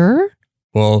 Are you sure?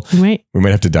 Well, we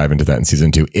might have to dive into that in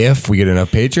season 2 if we get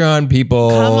enough Patreon people.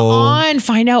 Come on,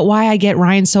 find out why I get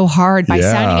Ryan so hard by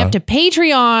signing up to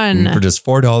Patreon for just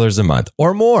 $4 a month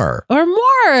or more.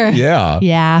 Yeah.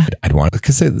 Yeah. I'd want,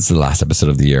 because this is the last episode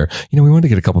of the year. You know, we wanted to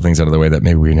get a couple things out of the way that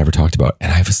maybe we never talked about.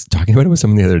 And I was talking about it with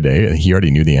someone the other day, and he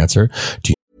already knew the answer.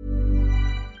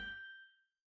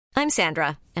 I'm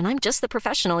Sandra, and I'm just the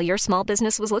professional your small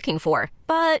business was looking for.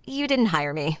 But you didn't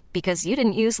hire me because you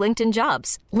didn't use LinkedIn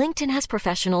Jobs. LinkedIn has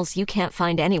professionals you can't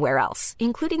find anywhere else,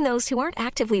 including those who aren't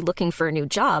actively looking for a new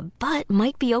job, but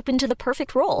might be open to the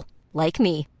perfect role, like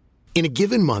me. In a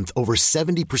given month, over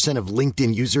 70% of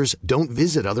LinkedIn users don't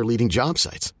visit other leading job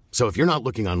sites. So if you're not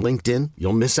looking on LinkedIn,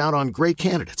 you'll miss out on great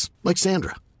candidates like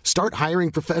Sandra. Start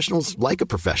hiring professionals like a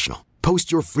professional. Post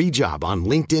your free job on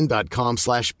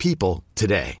linkedin.com/people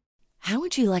today. How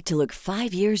would you like to look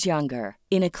 5 years younger?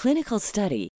 In a clinical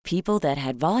study, people that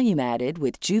had volume added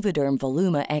with Juvederm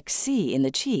Voluma XC in the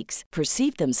cheeks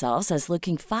perceived themselves as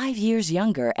looking 5 years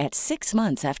younger at 6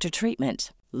 months after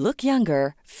treatment. Look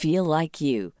younger, feel like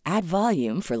you. Add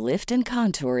volume for lift and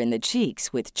contour in the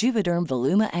cheeks with Juvederm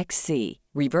Voluma XC.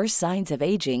 Reverse signs of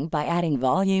aging by adding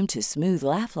volume to smooth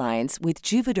laugh lines with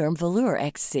Juvederm Volure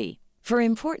XC. For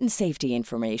important safety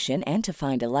information and to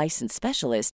find a licensed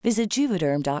specialist, visit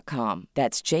Juvederm.com.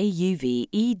 That's JUVEDERM.com.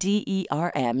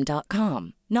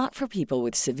 Not for people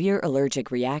with severe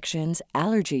allergic reactions,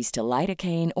 allergies to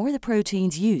lidocaine, or the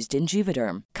proteins used in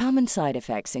Juvederm. Common side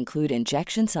effects include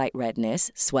injection site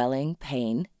redness, swelling,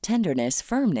 pain, tenderness,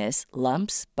 firmness,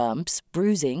 lumps, bumps,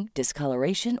 bruising,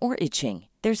 discoloration, or itching.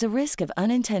 There's a risk of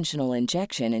unintentional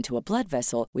injection into a blood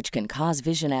vessel, which can cause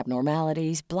vision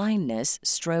abnormalities, blindness,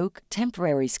 stroke,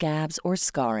 temporary scabs, or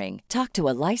scarring. Talk to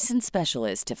a licensed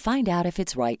specialist to find out if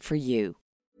it's right for you.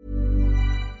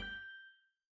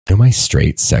 You know my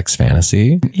straight sex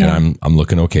fantasy, and I'm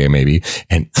looking okay maybe,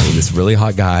 and so this really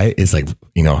hot guy is like,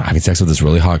 you know, having sex with this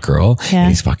really hot girl, and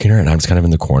he's fucking her, and I'm just kind of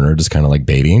in the corner, just kind of like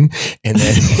baiting, and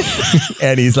then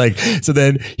and he's like, so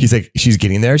then he's like, she's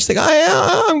getting there, she's like, I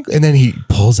am, and then he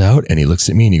pulls out and he looks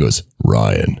at me and he goes,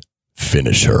 Ryan,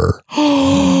 finish her.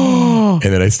 And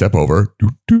then I step over,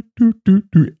 and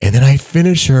then I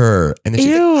finish her, and then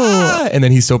she's like, ah! And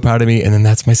then he's so proud of me, and then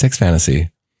that's my sex fantasy.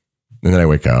 And then I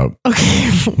wake up. Okay.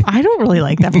 I don't really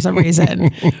like that for some reason.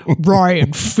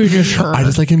 Ryan, finish her. I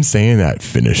just like him saying that,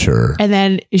 finish her. And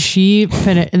then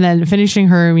and then finishing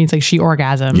her means like she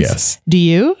orgasms. Yes. Do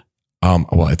you?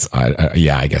 Well, it's,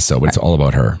 yeah, I guess so, but it's all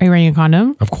about her. Are you wearing a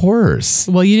condom? Of course.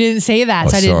 Well, you didn't say that,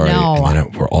 so I didn't know.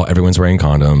 And then everyone's wearing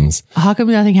condoms. How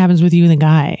come nothing happens with you and the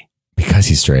guy? Because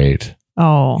he's straight.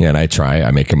 Oh. Yeah, and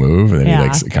I make a move, and then he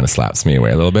like kind of slaps me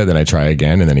away a little bit. Then I try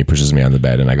again, and then he pushes me on the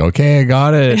bed, and I go, okay, I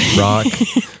got it, rock.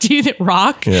 Do you think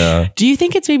rock? Yeah. Do you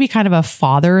think it's maybe kind of a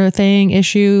father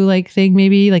issue,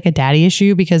 maybe like a daddy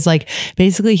issue? Because like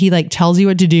basically he like tells you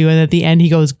what to do, and at the end he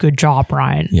goes, good job,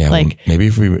 Ryan. Yeah. Like well, maybe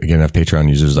if we get enough Patreon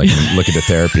users, I can look into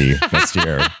therapy next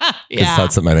year. Because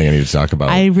that's something I think I need to talk about.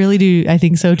 I really do. I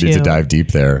think so too. Need to dive deep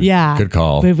there. Yeah. Good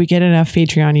call. But if we get enough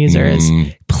Patreon users,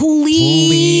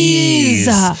 please.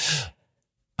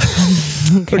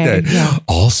 Okay. Yeah.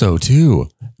 Also, too,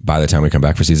 by the time we come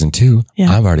back for season 2,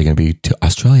 I'm already going to be to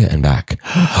Australia and back.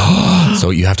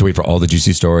 So you have to wait for all the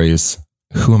juicy stories.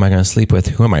 Who am I going to sleep with?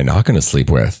 Who am I not going to sleep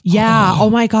with? Yeah. Oh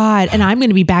my God. And I'm going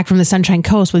to be back from the Sunshine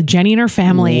Coast with Jenny and her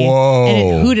family. Whoa.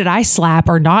 And who did I slap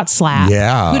or not slap?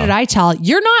 Yeah. Who did I tell?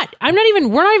 We're not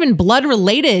even blood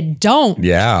related. Don't.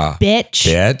 Yeah.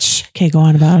 Bitch. Okay, go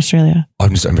on about Australia.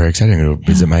 I'm very excited. I'm going to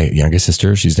visit my youngest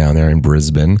sister. She's down there in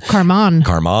Brisbane. Carman.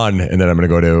 And then I'm going to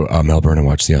go to Melbourne and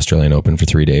watch the Australian Open for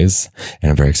 3 days. And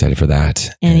I'm very excited for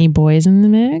that. Any boys in the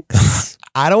mix?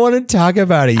 I don't want to talk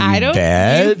about it, you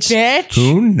bitch.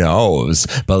 Who knows?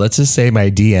 But let's just say my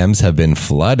DMs have been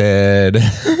flooded.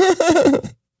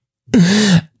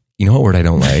 You know what word I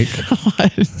don't like? What? I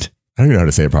don't even know how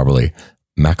to say it properly.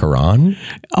 macaron.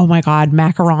 Oh my God.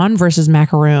 Macaron versus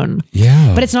macaroon.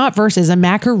 Yeah. But it's not versus. A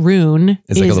macaroon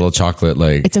It's like a little chocolate,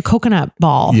 like. It's a coconut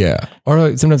ball. Yeah. Or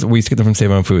like sometimes we used to get them from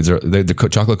Save On Foods, or the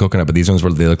chocolate coconut, but these ones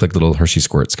they look like little Hershey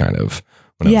squirts kind of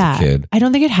when I was a kid. I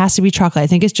don't think it has to be chocolate. I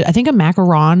think it's I think a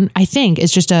macaron,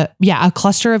 is just a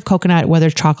cluster of coconut, whether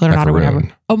it's chocolate or not or whatever.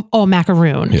 Oh,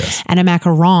 macaroon. Yes. And a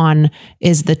macaron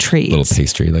is the treat. Little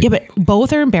pastry. Like, Yeah, but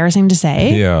both are embarrassing to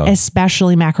say. Yeah.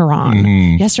 Especially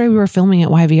macaron. Yesterday we were filming at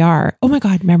YVR. Oh my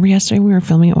God. Remember yesterday we were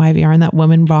filming at YVR and that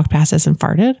woman walked past us and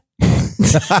farted?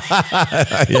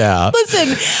 Yeah.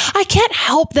 Listen, I can't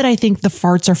help that I think the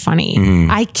farts are funny.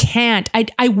 I can't.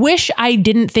 I wish I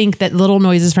didn't think that little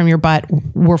noises from your butt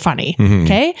were funny.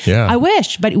 Okay? Yeah. I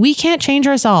wish, but we can't change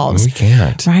ourselves. We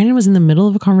can't. Ryan was in the middle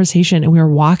of a conversation and we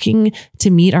were walking to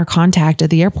meet our contact at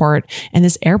the airport, and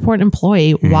this airport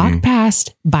employee walked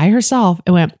past by herself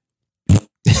and went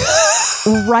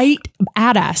right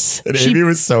at us. And Amy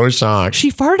was so shocked.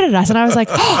 She farted at us, and I was like,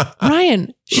 oh,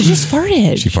 Ryan, she just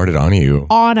farted. She farted on you.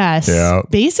 On us. Yeah.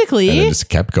 Basically. And it just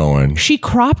kept going. She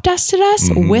crop dusted us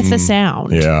with a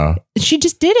sound. Yeah. She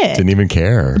just did it. Didn't even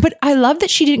care. But I love that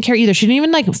she didn't care either. She didn't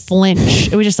even like flinch.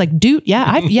 It was just like, dude,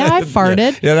 I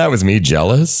farted. Yeah, that was me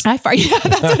jealous. Yeah,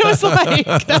 that's what it was like.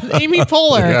 That's Amy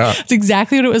Poehler. Yeah. That's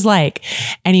exactly what it was like.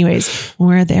 Anyways, when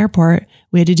we were at the airport,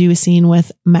 we had to do a scene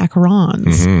with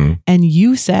macarons. And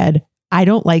you said, I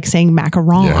don't like saying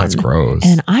macaron. Yeah, that's gross.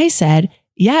 And I said,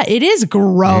 yeah, it is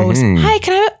gross.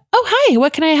 Hi,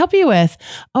 what can I help you with?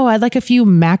 Oh, I'd like a few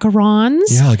macarons.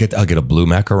 Yeah, I'll get a blue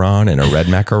macaron and a red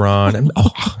macaron. And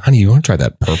honey, you want to try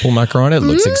that purple macaron? It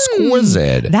looks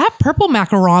exquisite. That purple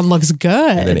macaron looks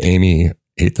good. And then Amy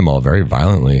ate them all very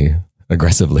violently,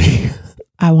 aggressively.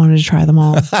 I wanted to try them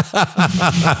all.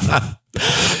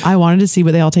 I wanted to see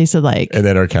what they all tasted like. And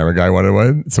then our camera guy wanted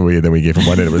one. So we gave him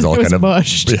one and it was all It was kind of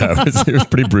mushed. Yeah, it was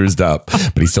pretty bruised up,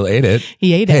 but he still ate it.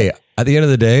 He ate it. Hey, at the end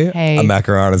of the day, a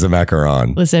macaron is a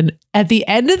macaron. Listen, at the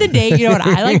end of the day, you know what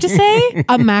I like to say?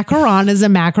 A macaron is a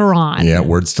macaron. Yeah,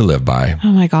 words to live by.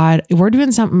 Oh my God. We're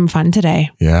doing something fun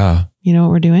today. Yeah. You know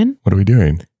what we're doing? What are we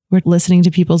doing? We're listening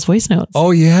to people's voice notes.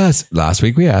 Oh, yes. Last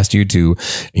week we asked you to,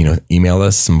 email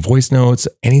us some voice notes,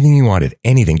 anything you wanted,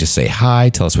 anything. Just say hi,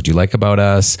 tell us what you like about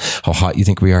us, how hot you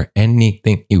think we are,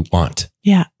 anything you want.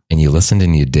 Yeah. And you listened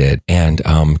and you did. And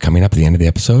coming up at the end of the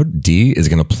episode, Dee is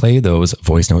going to play those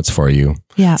voice notes for you.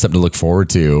 Yeah. Something to look forward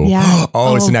to. Yeah.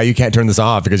 So now you can't turn this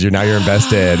off because you're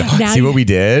invested. Now See what we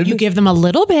did? You give them a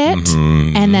little bit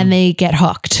and then they get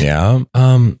hooked. Yeah.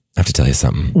 I have to tell you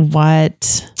something.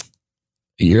 What?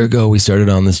 A year ago, we started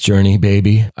on this journey,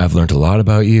 baby. I've learned a lot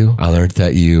about you. I learned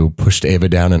that you pushed Ava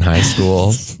down in high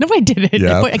school. No, I didn't.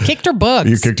 Yeah. I kicked her books.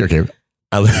 You kicked her. Okay.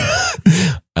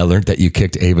 I learned that you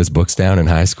kicked Ava's books down in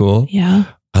high school. Yeah.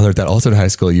 I learned that also in high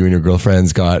school, you and your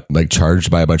girlfriends got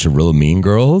charged by a bunch of real mean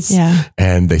girls. Yeah.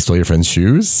 And they stole your friend's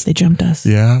shoes. They jumped us.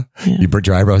 Yeah. You burnt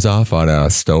your eyebrows off on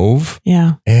a stove.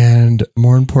 Yeah. And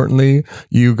more importantly,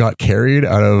 you got carried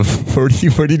out of, where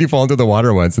did you fall into the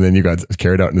water once? And then you got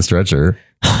carried out in a stretcher.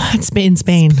 It's in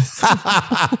Spain.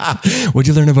 What'd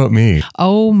you learn about me?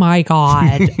 Oh my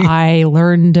God. I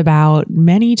learned about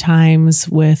many times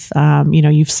with,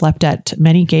 you've slept at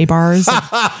many gay bars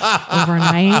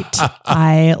overnight.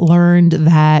 I learned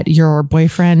that your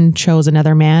boyfriend chose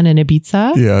another man in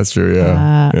Ibiza. Yeah, that's true.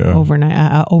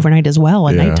 Yeah. Overnight as well,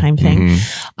 a nighttime thing.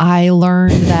 I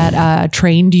learned that a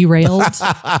train derailed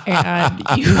and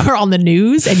you were on the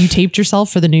news and you taped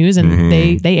yourself for the news and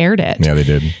they aired it. Yeah, they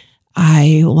did.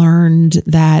 I learned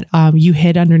that you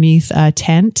hid underneath a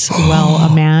tent while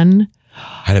a man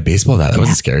had a baseball bat. That was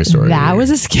a scary story. That was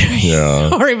a scary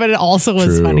story, but it also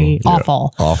was funny. Yeah.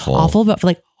 Awful. Awful,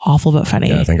 but funny.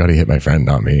 Yeah, thank God he hit my friend,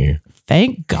 not me.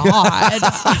 Thank God.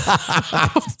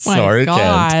 Sorry,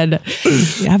 God.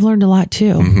 Yeah, I've learned a lot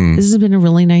too. This has been a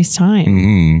really nice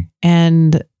time.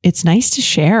 And it's nice to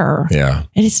share. Yeah.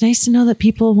 And it's nice to know that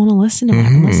people want to listen to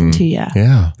listen to you.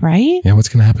 Yeah. Right? Yeah. What's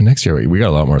going to happen next year? We got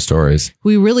a lot more stories.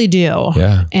 We really do.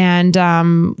 Yeah.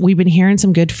 And we've been hearing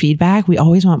some good feedback. We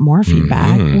always want more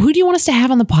feedback. Who do you want us to have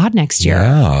on the pod next year?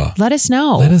 Yeah. Let us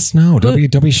know.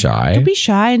 Don't be shy. Don't be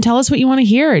shy and tell us what you want to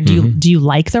hear. Do you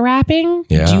like the rapping?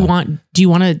 Yeah. Do you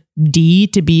want a D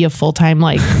to be a full-time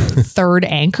third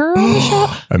anchor on the show?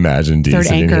 Imagine D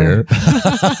sitting here.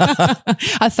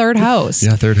 A third host.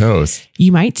 Yeah, third host.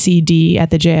 You might see D at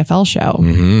the JFL show.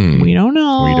 We don't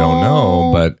know. We don't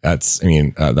know, but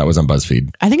that was on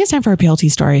BuzzFeed. I think it's time for our PLT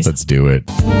stories. Let's do it.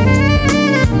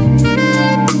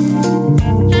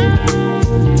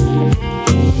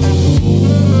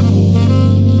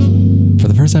 For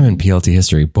the first time in PLT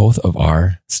history, both of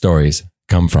our stories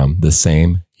come from the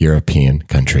same European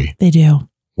country. They do.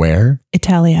 Where?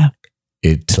 Italia.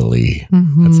 Italy.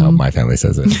 Mhm. That's how my family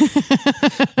says it.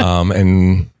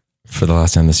 And for the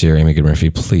last time this year, Amy Good Murphy,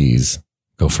 please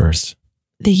go first.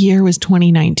 The year was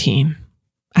 2019,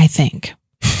 I think.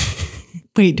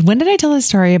 Wait, when did I tell this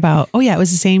story about? Oh yeah, it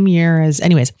was the same year as,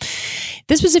 anyways,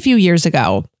 this was a few years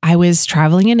ago. I was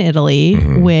traveling in Italy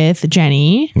with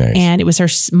Jenny, Nice. and it was her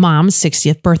mom's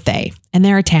 60th birthday, and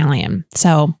they're Italian.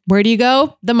 So where do you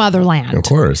go? The motherland. Of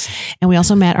course. And we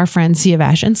also met our friends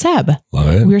Siavash and Seb.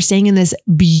 Love it. We were staying in this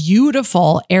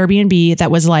beautiful Airbnb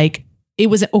that was like, it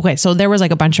was, okay, so there was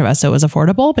like a bunch of us, so it was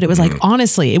affordable, but it was like,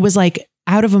 honestly, it was like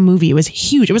out of a movie. It was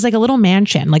huge. It was like a little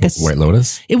mansion, like a White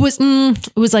Lotus? It was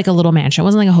like a little mansion. It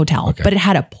wasn't like a hotel, Okay. but it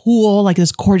had a pool, like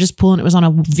this gorgeous pool, and it was on a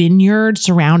vineyard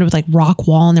surrounded with like rock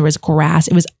wall, and there was grass.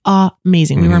 It was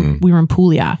amazing. We were in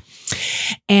Puglia.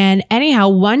 And anyhow,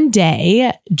 one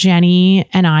day, Jenny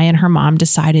and I and her mom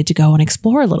decided to go and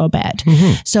explore a little bit.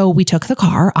 So we took the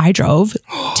car. I drove.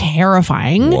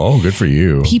 Terrifying. Whoa, good for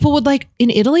you. People would like, in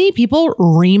Italy, people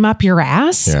ream up your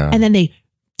ass, Yeah. and then they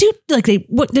do, like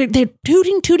they're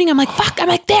tooting. I'm like, fuck. I'm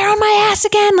like, they're on my ass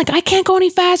again. Like, I can't go any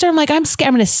faster. I'm like, I'm scared.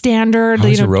 I'm in a standard.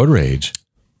 How's your road rage?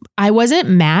 I wasn't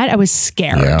mad. I was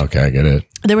scared. Yeah, okay, I get it.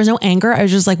 There was no anger. I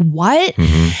was just like, what?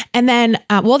 And then,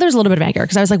 there's a little bit of anger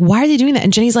because I was like, why are they doing that?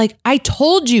 And Jenny's like, I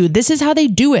told you, this is how they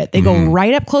do it. They go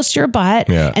right up close to your butt,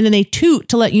 Yeah. and then they toot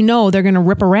to let you know they're going to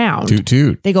rip around. Toot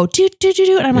toot. They go toot, toot, toot,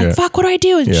 toot. And I'm Yeah. like, fuck, what do I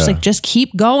do? And she's Yeah. like, just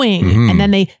keep going. And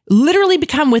then they literally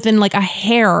become within like a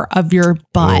hair of your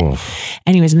butt. Oof.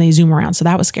 Anyways, and they zoom around. So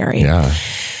that was scary. Yeah.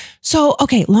 So,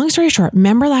 okay, long story short,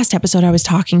 remember last episode I was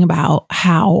talking about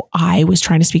how I was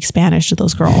trying to speak Spanish to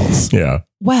those girls? Yeah.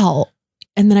 Well,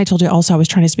 and then I told you also I was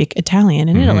trying to speak Italian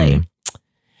in Italy.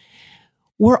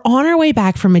 We're on our way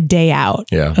back from a day out.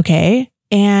 Yeah. Okay.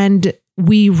 And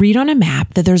we read on a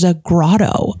map that there's a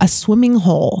grotto, a swimming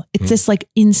hole. It's this like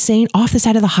insane off the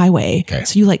side of the highway. Okay.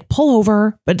 So you like pull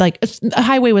over, but like the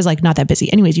highway was like not that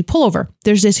busy. Anyways, you pull over.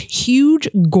 There's this huge,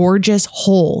 gorgeous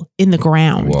hole in the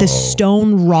ground, Whoa. this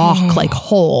stone rock like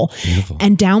hole. Beautiful.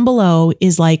 And down below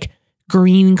is like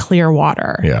green, clear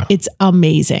water. Yeah. It's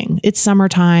amazing. It's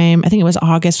summertime. I think it was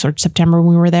August or September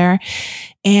when we were there.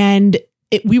 And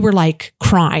we were like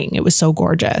crying. It was so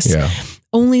gorgeous. Yeah.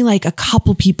 Only like a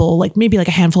couple people, like maybe like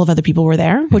a handful of other people were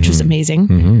there, which was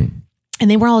amazing. And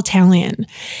they were all Italian.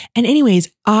 And anyways,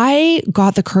 I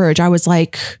got the courage. I was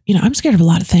like, I'm scared of a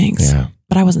lot of things, Yeah.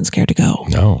 but I wasn't scared to go.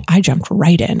 No. I jumped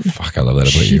right in. Fuck, I love that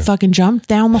about She you. fucking jumped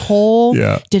down the hole.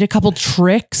 Yeah. Did a couple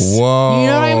tricks. Whoa. You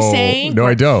know what I'm saying? No,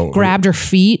 I don't. Grabbed her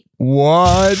feet.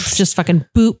 What? Just fucking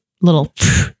boop. Little.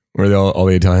 Were they all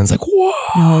the Italians like, whoa?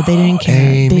 No, they didn't care.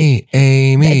 Amy.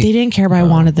 They didn't care, but I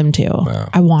wanted them to.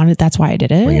 Wow. That's why I did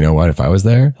it. Well, you know what? If I was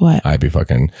there, What? I'd be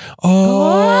fucking,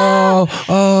 oh.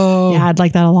 Yeah, I'd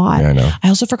like that a lot. Yeah, I know. I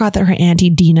also forgot that her auntie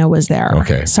Dina was there.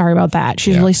 Okay. Sorry about that.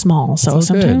 She's Yeah. really small. So all good.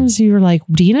 sometimes you were like,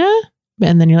 Dina?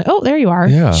 And then you're like, oh, there you are.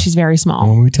 Yeah. She's very small.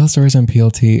 When we tell stories on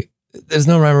PLT, there's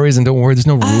no rhyme or reason. Don't worry. There's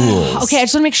no rules. Okay, I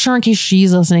just want to make sure in case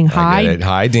she's listening. I Hi. get it.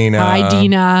 Hi, Dina. Hi,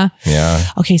 Dina. Yeah.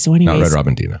 Okay, so anyways. Not Red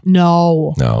Robin Dina.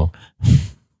 No. No.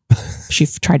 She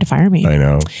tried to fire me. I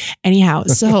know. Anyhow,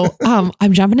 so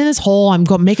I'm jumping in this hole. I'm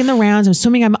making the rounds. I'm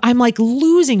swimming. I'm like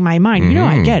losing my mind. You know,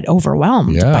 I get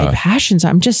overwhelmed Yeah. by passions.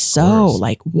 I'm just so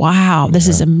like, wow, this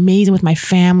is amazing with my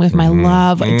family, with my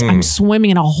love. I'm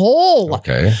swimming in a hole.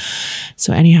 Okay.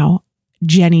 So anyhow,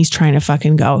 Jenny's trying to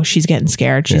fucking go. She's getting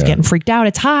scared. She's getting freaked out.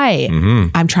 It's high.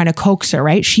 I'm trying to coax her,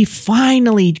 right? She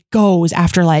finally goes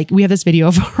after we have this video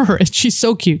of her. She's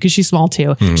so cute because she's small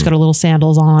too. She's got her little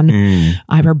sandals on.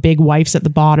 Her big wife's at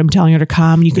the bottom telling her to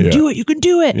come. You can do it. You can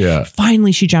do it. Yeah.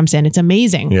 Finally, she jumps in. It's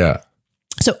amazing. Yeah.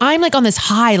 So I'm like on this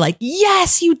high, like,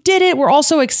 yes, you did it. We're all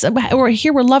so we're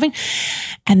here. We're loving.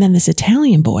 And then this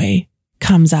Italian boy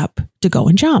comes up to go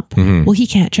and jump. Well, he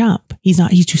can't jump. He's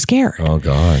too scared. Oh,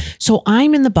 God. So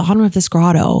I'm in the bottom of this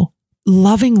grotto,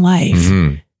 loving life,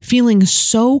 feeling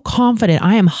so confident.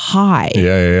 I am high,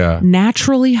 Yeah.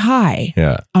 naturally high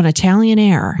Yeah. on Italian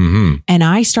air. And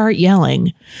I start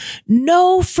yelling,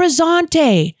 no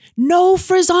frizzante, no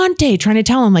frizzante, trying to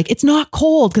tell him like, it's not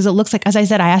cold. Cause it looks like, as I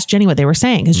said, I asked Jenny what they were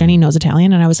saying because Jenny knows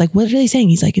Italian. And I was like, what are they saying?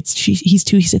 He's like, he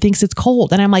thinks it's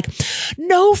cold. And I'm like,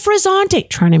 no frizzante,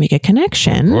 trying to make a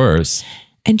connection. Of course.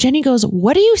 And Jenny goes,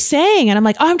 what are you saying? And I'm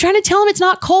like, oh, I'm trying to tell him it's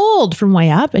not cold from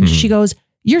way up. And she goes,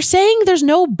 you're saying there's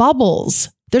no bubbles.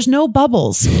 There's no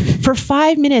bubbles. For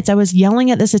 5 minutes, I was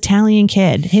yelling at this Italian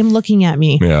kid, him looking at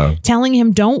me, telling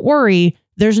him, don't worry,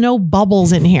 there's no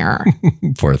bubbles in here.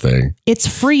 Poor thing. It's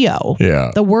frio.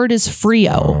 Yeah. The word is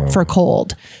frio for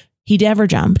cold. He never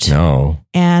jumped. No.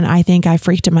 And I think I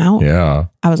freaked him out. Yeah.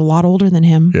 I was a lot older than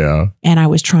him. Yeah. And I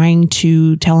was trying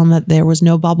to tell him that there was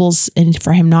no bubbles and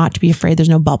for him not to be afraid there's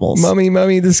no bubbles.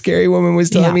 Mommy, the scary woman was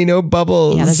telling me no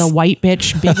bubbles. Yeah, there's a white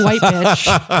bitch, big white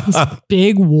bitch, this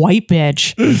big white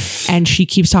bitch. And she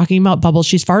keeps talking about bubbles.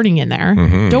 She's farting in there.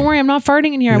 Don't worry, I'm not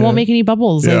farting in here. I won't make any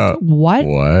bubbles. Yeah. Like, what?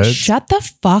 What? Shut the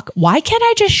fuck. Why can't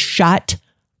I just shut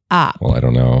up? Well, I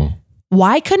don't know.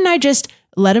 Why couldn't I just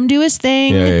let him do his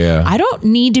thing? Yeah. I don't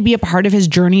need to be a part of his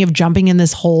journey of jumping in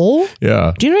this hole.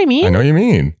 Yeah. Do you know what I mean? I know what you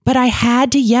mean. But I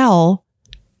had to yell,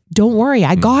 don't worry,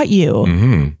 I got you.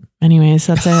 Mm-hmm. Anyways,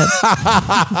 that's it.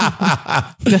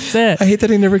 That's it. I hate that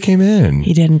he never came in.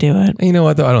 He didn't do it. You know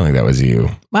what, though? I don't think that was you.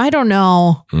 I don't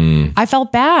know. Mm. I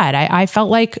felt bad. I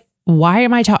felt like, why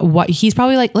am I talking? What he's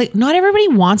probably like, not everybody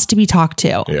wants to be talked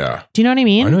to. Yeah. Do you know what I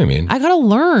mean? I know what you mean. I got to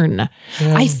learn.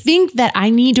 Yeah. I think that I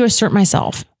need to assert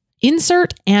myself.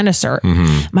 Insert and assert.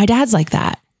 Mm-hmm. My dad's like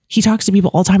that. He talks to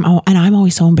people all the time, and I'm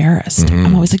always so embarrassed. Mm-hmm.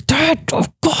 I'm always like, Dad, oh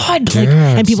God. Like,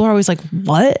 Dad. and people are always like,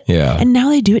 what? Yeah. And now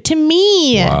they do it to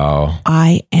me. Wow.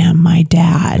 I am my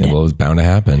dad. Yeah, well, it was bound to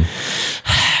happen.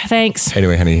 Thanks.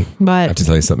 Anyway, honey, But I have to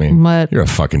tell you something. But You're a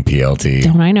fucking PLT.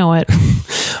 don't I know it?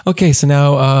 Okay, so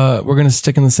now we're going to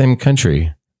stick in the same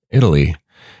country, Italy.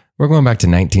 We're going back to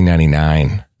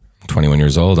 1999. 21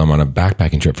 years old. I'm on a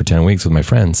backpacking trip for 10 weeks with my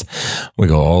friends. We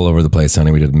go all over the place,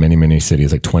 honey. We did many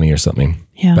cities, like 20 or something.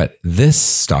 Yeah. But this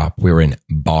stop, we were in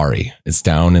Bari. It's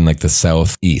down in like the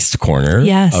southeast corner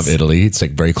Yes. of Italy. It's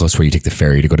like very close where you take the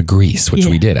ferry to go to Greece, which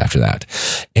we did after that.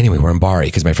 Anyway, we're in Bari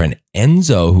because my friend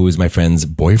Enzo, who was my friend's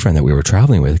boyfriend that we were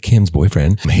traveling with, Kim's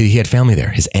boyfriend, he had family there.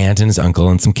 His aunt and his uncle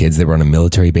and some kids, they were on a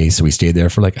military base. So we stayed there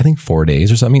for like, I think 4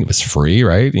 days or something. It was free,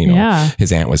 right? You know, Yeah.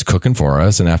 his aunt was cooking for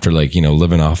us. And after like, you know,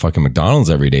 living off fucking McDonald's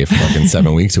every day for fucking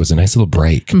 7 weeks, it was a nice little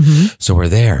break. So we're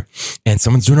there and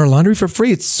someone's doing our laundry for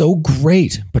free. It's so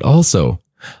great. But also,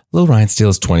 little Ryan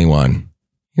Steele's 21. You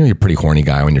know, you're a pretty horny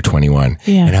guy when you're 21.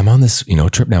 Yeah. And I'm on this, you know,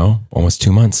 trip now, almost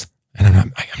 2 months. And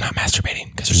I'm not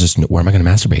masturbating because there's just, where am I going to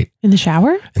masturbate? In the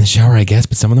shower? In the shower, I guess.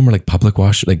 But some of them are like public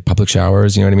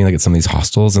showers. You know what I mean? Like at some of these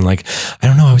hostels. And like, I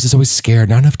don't know. I was just always scared.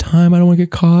 Not enough time. I don't want to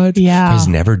get caught. Yeah. I just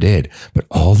never did. But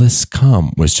all this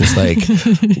cum was just like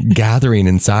gathering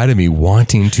inside of me,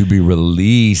 wanting to be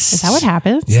released. Is that what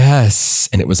happens? Yes.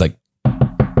 And it was like,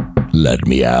 let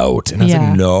me out. And I was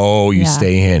like, no, you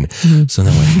stay in. So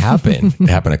then what happened? It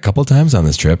happened a couple times on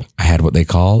this trip. I had what they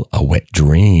call a wet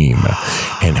dream.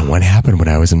 And one happened when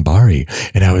I was in Bari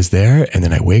and I was there and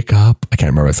then I wake up. I can't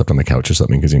remember. I slept on the couch or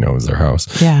something because, you know, it was their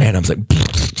house. Yeah. And I was like,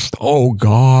 oh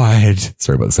God.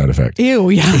 Sorry about the sound effect. Ew,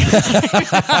 yeah.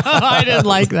 I didn't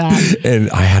like that. And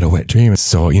I had a wet dream.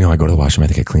 So, you know, I go to the washroom. I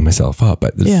think I clean myself up,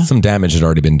 but some damage had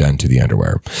already been done to the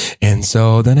underwear. And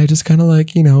so then I just kind of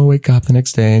like, you know, wake up the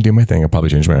next day and do my thing. I'll probably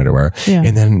change my underwear. Yeah.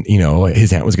 And then, you know,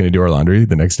 his aunt was going to do our laundry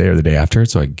the next day or the day after.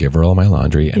 So I give her all my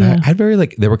laundry. And I had very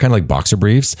like, they were kind of like boxer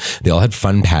briefs. They all had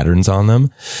fun patterns on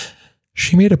them.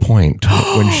 She made a point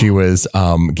when she was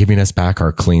giving us back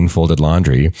our clean folded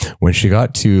laundry. When she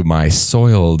got to my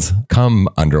soiled cum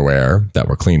underwear that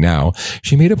were clean now,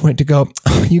 she made a point to go,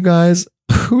 oh, you guys,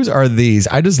 whose are these?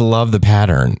 I just love the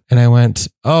pattern. And I went,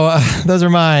 oh, those are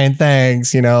mine.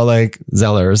 Thanks. You know, like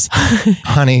Zellers.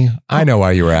 Honey, I know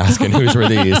why you were asking whose were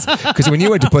these. Because when you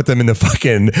went to put them in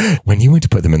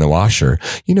the washer,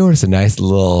 you noticed a nice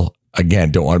little,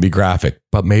 again, don't want to be graphic,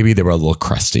 but maybe they were a little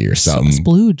crusty or something.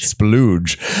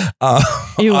 Splooge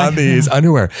on these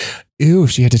underwear. Ew,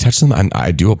 if she had to touch them,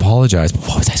 I do apologize. But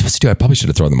what was I supposed to do? I probably should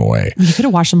have thrown them away. You could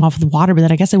have washed them off with water, but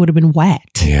then I guess they would have been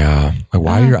wet. Yeah. Like,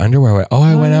 why are your underwear wet? Oh,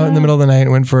 I went out in the middle of the night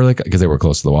and went for like, because they were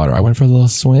close to the water. I went for a little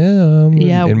swim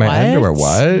in my underwear.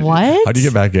 What? How'd you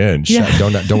get back in? Yeah.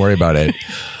 Don't worry about it.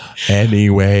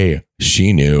 Anyway,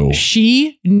 she knew. And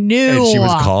she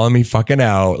was calling me fucking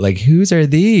out. Like, whose are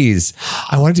these?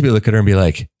 I wanted to be look at her and be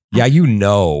like, yeah, you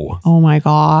know. Oh my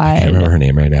God. I can't remember her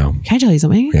name right now. Can I tell you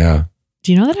something? Yeah.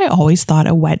 Do you know that I always thought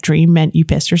a wet dream meant you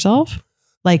pissed yourself?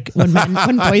 Like when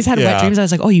boys had wet dreams, I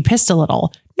was like, oh, you pissed a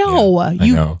little. No,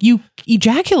 you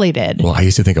ejaculated. Well, I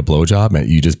used to think a blowjob meant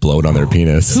you just blowed on their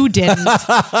penis. Who didn't?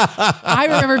 I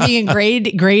remember being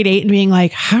in grade 8 and being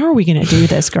like, how are we going to do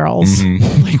this, girls?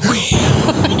 Mm-hmm.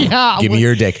 Like, yeah. Give me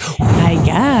your dick. I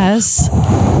guess.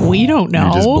 We don't know.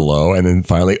 You just blow and then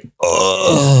finally,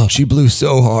 she blew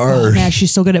so hard. Yeah,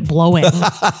 she's so good at blowing.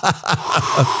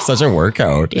 Such a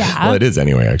workout. Yeah. Well, it is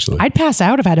anyway, actually. I'd pass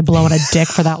out if I had to blow on a dick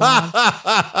for that long.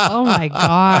 Oh my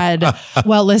God.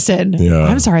 Well, listen,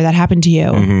 I'm sorry sorry that happened to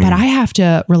you, but I have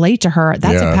to relate to her.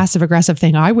 That's a passive aggressive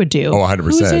thing I would do. Oh, 100%.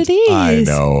 Whose are these? I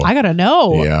know. I got to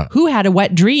know. Yeah. Who had a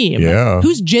wet dream? Yeah.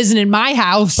 Who's jizzing in my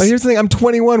house? But here's the thing. I'm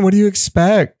 21. What do you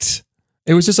expect?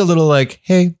 It was just a little like,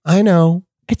 hey, I know.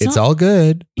 It's all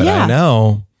good, but I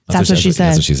know. That's what she said.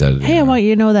 That's what she said. Hey, I want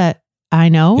you to know that I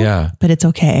know, but it's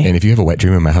okay. And if you have a wet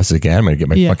dream in my house again, I'm going to get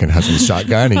my fucking husband's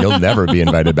shotgun and you'll never be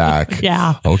invited back.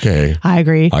 Yeah. Okay. I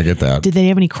agree. I get that. Did they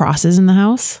have any crosses in the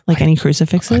house? Like any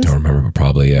crucifixes? I don't remember, but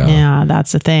probably, yeah. Yeah,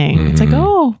 that's the thing. It's like,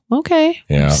 oh, okay.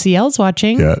 Yeah. CL's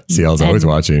watching. Yeah, CL's always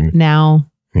watching. Now.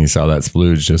 And he saw that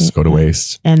splooge just go to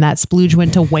waste. And that splooge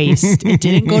went to waste. It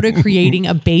didn't go to creating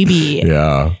a baby.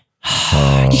 Yeah.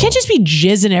 You can't just be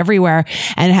jizzing everywhere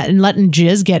and letting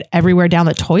jizz get everywhere down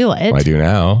the toilet. Well, I do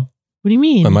now. What do you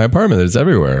mean? In my apartment, it's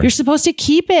everywhere. You're supposed to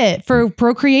keep it for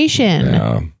procreation.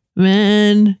 Yeah.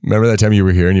 Man. Remember that time you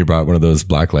were here and you brought one of those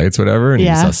black lights, whatever, and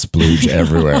you saw splooge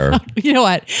everywhere. You know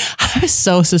what? I was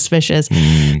so suspicious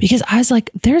because I was like,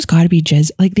 there's got to be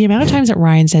jizz. Like the amount of times that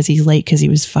Ryan says he's late because he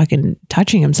was fucking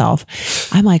touching himself.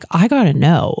 I'm like, I got to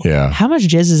know how much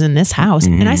jizz is in this house.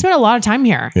 And I spent a lot of time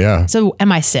here. Yeah. So am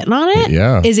I sitting on it?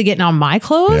 Yeah. Is it getting on my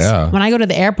clothes? Yeah. When I go to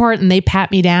the airport and they pat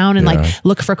me down and like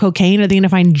look for cocaine, are they going to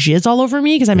find jizz all over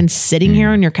me because I've been sitting here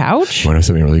on your couch? You want to know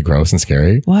something really gross and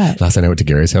scary? What? Last night I went to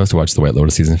Gary's house to watch the White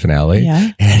Lotus season finale.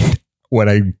 Yeah. And when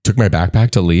I took my backpack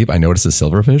to leave, I noticed a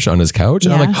silverfish on his couch.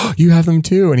 And I'm like, oh, you have them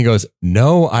too? And he goes,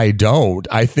 no, I don't.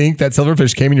 I think that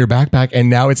silverfish came in your backpack and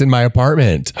now it's in my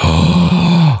apartment.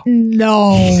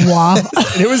 No.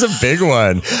 It was a big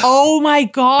one. Oh my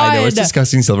God. I know it's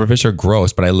disgusting. Silverfish are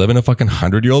gross, but I live in a fucking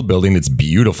 100-year-old building. It's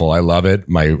beautiful. I love it.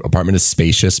 My apartment is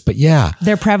spacious, but yeah.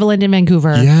 They're prevalent in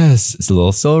Vancouver. Yes. It's a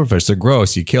little silverfish. They're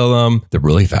gross. You kill them. They're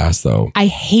really fast though. I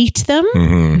hate them.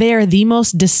 They are the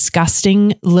most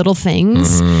disgusting little things.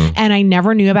 And I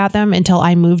never knew about them until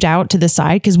I moved out to the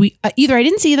side because we either I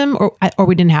didn't see them or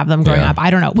we didn't have them growing up. I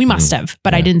don't know. We must have,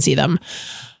 but I didn't see them.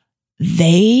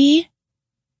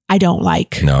 I don't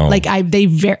like. No. Like they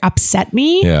very upset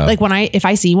me. Yeah. Like when if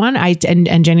I see one,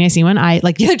 and Jenny, I see one,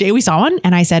 like the other day we saw one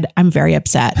and I said, I'm very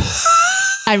upset.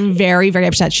 I'm very, very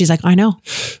upset. She's like, I know.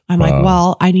 I'm like,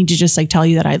 well, I need to just like tell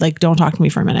you that I like, don't talk to me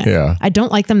for a minute. Yeah. I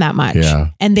don't like them that much. Yeah.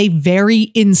 And they vary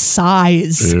in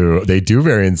size. Ew, they do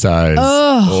vary in size.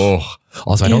 Ugh. Oh.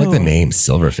 Also, I don't like the name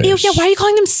silverfish. Ew, yeah, why are you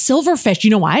calling them silverfish? You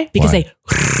know why? Because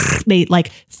they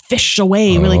like fish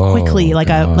away really quickly, like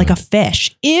a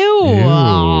fish. Ew.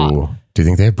 Ew. Do you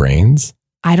think they have brains?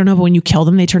 I don't know, but when you kill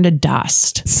them, they turn to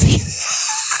dust.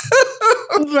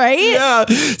 Right? Yeah.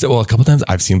 So, well, a couple times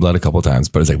I've seen blood a couple times,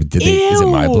 but it's like, is it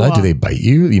my blood? Do they bite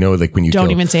you? You know, like when you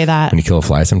don't even say that. When you kill a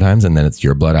fly sometimes, and then it's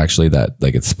your blood actually that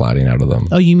like it's splatting out of them.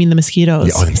 Oh, you mean the mosquitoes?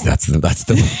 Yeah, that's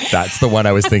the one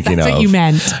I was thinking that's of. What you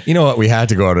meant. You know what? We had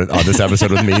to go on this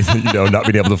episode with me, not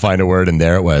being able to find a word, and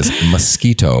there it was,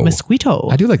 mosquito. Mosquito.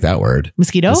 I do like that word.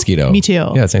 Mosquito. Mosquito. Me too.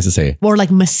 Yeah, it's nice to say. Or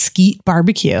like mesquite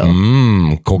barbecue.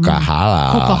 Coca-Cola.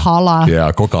 Coca-Cola.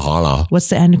 Yeah, Coca-Cola. What's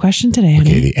the end question today?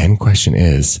 Okay, the end question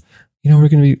is, we're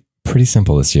going to be pretty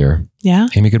simple this year. Yeah.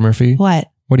 Amy Good Murphy. What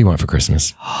do you want for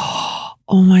Christmas? Oh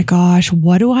my gosh.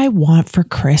 What do I want for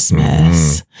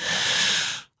Christmas?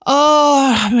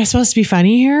 Oh, am I supposed to be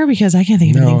funny here? Because I can't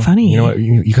think of anything funny. You know what?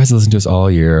 You guys listen to us all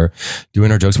year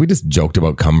doing our jokes. We just joked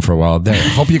about cum for a while there.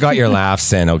 Hope you got your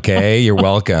laughs in, okay? You're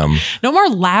welcome. No more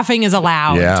laughing is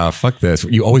allowed. Yeah, fuck this.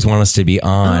 You always want us to be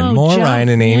on. More Ryan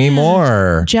and Amy,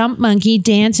 more. Jump monkey,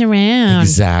 dance around.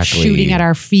 Exactly. Shooting at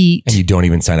our feet. And you don't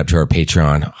even sign up to our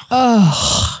Patreon.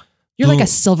 Oh. You're like a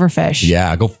silverfish.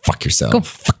 Yeah, go fuck yourself. Go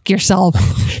fuck yourself.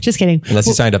 Just kidding. Unless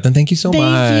you signed up, then thank you so much.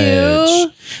 Thank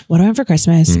you. What do I want for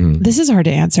Christmas? This is hard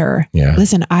to answer. Yeah.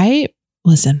 Listen.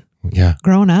 Yeah.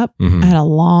 Growing up, I had a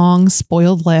long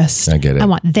spoiled list. I get it. I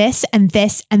want this and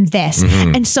this and this.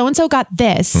 And so-and-so got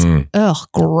this. Ugh,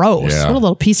 gross. Yeah. What a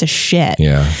little piece of shit.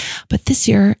 Yeah. But this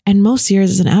year and most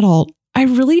years as an adult, I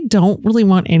really don't really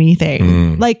want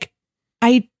anything. Like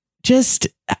I just...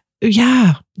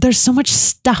 Yeah, there's so much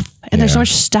stuff and there's so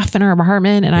much stuff in our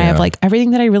apartment and I have like everything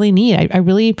that I really need. I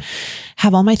really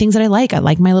have all my things that I like. I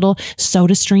like my little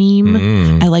soda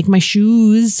stream. I like my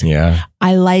shoes. Yeah.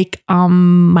 I like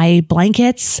my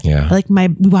blankets. Yeah. I like we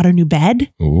bought a new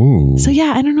bed. Ooh. So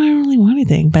yeah, I don't really want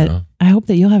anything, but I hope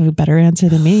that you'll have a better answer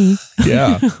than me.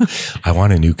 Yeah. I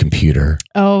want a new computer.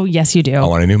 Oh, yes, you do. I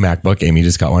want a new MacBook. Amy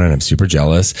just got one and I'm super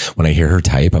jealous. When I hear her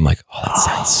type, I'm like, oh, that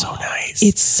sounds so nice. nice.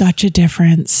 It's such a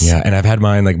difference. Yeah. And I've had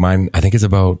mine, I think it's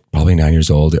about probably 9 years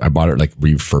old. I bought it like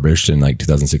refurbished in like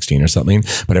 2016 or something,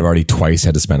 but I've already twice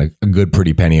had to spend a good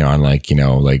pretty penny on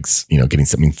getting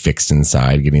something fixed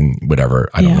inside, getting whatever.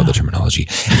 I don't know the terminology.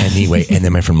 Anyway, and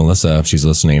then my friend Melissa, if she's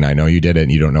listening, I know you did it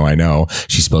and you don't know I know.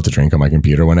 She spilled a drink on my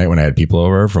computer one night when I had people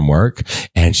over from work,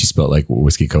 and she spilled like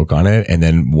whiskey Coke on it. And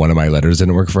then one of my letters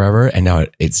didn't work forever. And now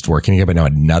it's working again, but now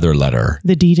another letter.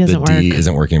 The D doesn't work. The D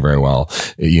isn't working very well.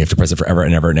 You have to press it forever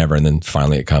and ever and ever. And then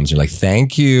finally it comes. You're like,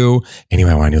 thank you.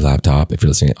 Anyway, I want a new laptop. If you're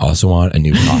listening, I also want a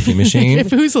new coffee machine.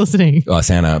 If who's listening?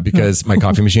 Santa, because my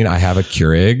coffee machine, I have a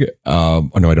Keurig. Oh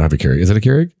no, I don't have a Keurig. Is it a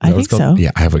Keurig? I think so.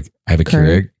 Yeah, I have a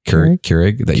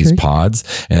Keurig that use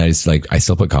pods, and I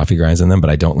still put coffee grinds in them, but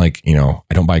I don't I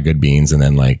don't buy good beans and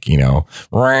then I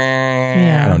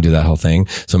don't do that whole thing.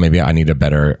 So maybe I need a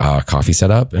better coffee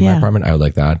setup in my apartment. I would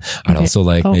like that. I'd also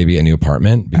maybe a new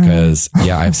apartment because I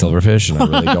have silverfish and I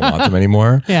really don't want them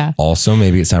anymore. Yeah. Also,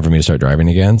 maybe it's time for me to start driving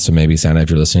again. So maybe Santa, if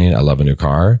you're listening, I love a new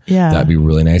car. Yeah. That'd be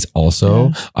really nice.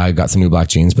 Also, I got some new black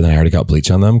jeans, but then I already got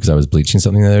bleach on them because I was bleaching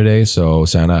something the other day. So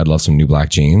Santa, I'd love some new black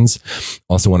jeans.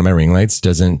 Also, one of my ring lights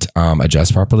doesn't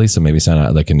adjust properly, so maybe Santa,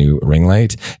 I'd like a new ring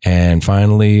light. And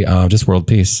finally, just world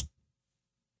peace.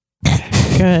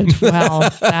 Good. Well,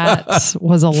 that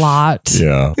was a lot.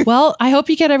 Yeah. Well, I hope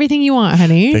you get everything you want,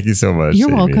 honey. Thank you so much.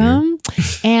 You're welcome.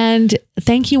 And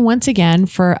thank you once again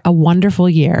for a wonderful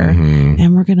year. Mm-hmm.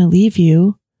 And we're going to leave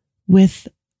you with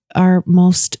our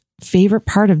most favorite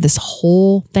part of this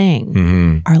whole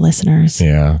thing, our listeners.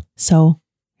 Yeah. So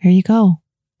here you go.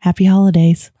 Happy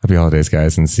holidays. Happy holidays,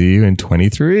 guys, and see you in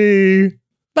 23.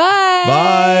 Bye.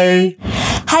 Bye.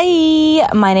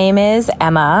 Hi, my name is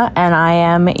Emma, and I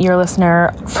am your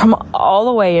listener from all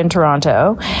the way in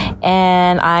Toronto.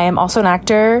 And I am also an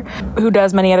actor who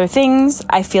does many other things.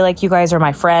 I feel like you guys are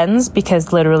my friends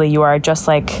because literally you are just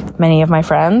like many of my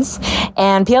friends.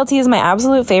 And PLT is my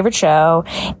absolute favorite show.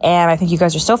 And I think you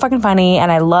guys are so fucking funny.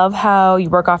 And I love how you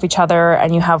work off each other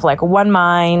and you have like one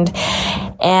mind.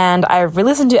 And I've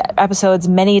re-listened to episodes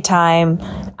many a time.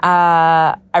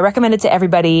 I recommend it to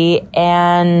everybody.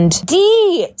 And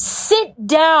D, sit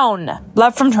down.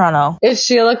 Love from Toronto. It's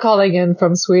Sheila calling in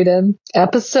from Sweden.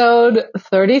 Episode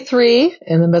 33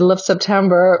 in the middle of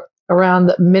September,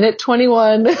 around minute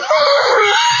 21.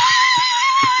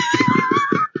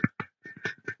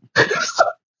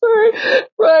 Sorry.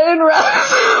 Ryan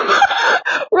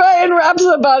raps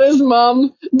about his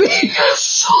mom being a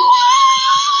slut.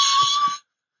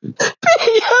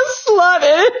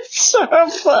 It's so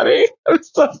funny. I'm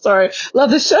so sorry.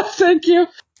 Love the show. Thank you.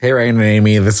 Hey, Ryan and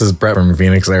Amy. This is Brett from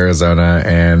Phoenix, Arizona,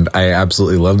 and I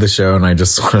absolutely love the show. And I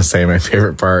just want to say my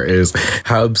favorite part is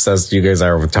how obsessed you guys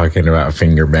are with talking about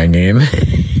finger banging.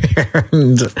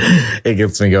 And it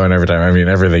gets me going every time. I mean,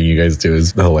 everything you guys do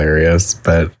is hilarious,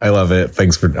 but I love it.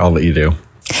 Thanks for all that you do.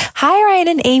 Hi, Ryan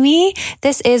and Amy.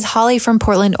 This is Holly from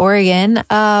Portland, Oregon.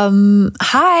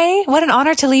 Hi. What an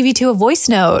honor to leave you to a voice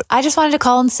note. I just wanted to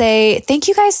call and say thank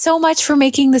you guys so much for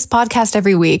making this podcast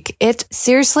every week. It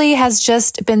seriously has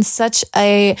just been such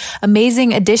a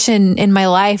amazing addition in my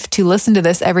life to listen to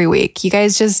this every week. You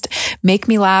guys just make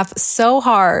me laugh so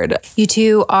hard. You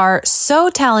two are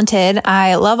so talented.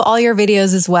 I love all your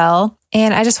videos as well.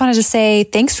 And I just wanted to say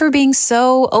thanks for being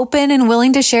so open and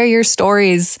willing to share your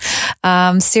stories.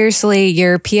 Seriously,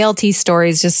 your PLT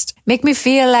stories just make me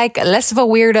feel like less of a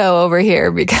weirdo over here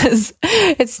because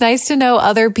it's nice to know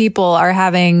other people are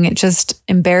having just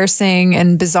embarrassing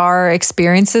and bizarre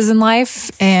experiences in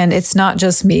life. And it's not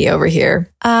just me over here.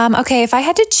 Okay, if I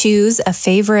had to choose a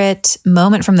favorite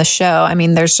moment from the show, I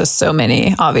mean, there's just so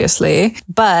many, obviously,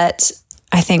 but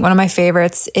I think one of my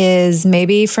favorites is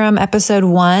maybe from episode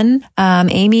 1,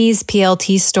 Amy's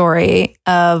PLT story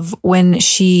of when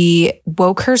she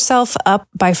woke herself up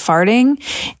by farting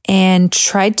and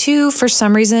tried to, for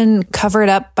some reason, cover it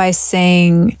up by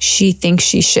saying she thinks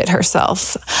she shit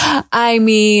herself. I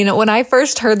mean, when I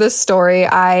first heard this story,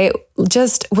 I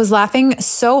just was laughing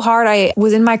so hard. I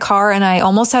was in my car and I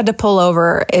almost had to pull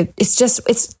over. It's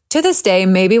to this day,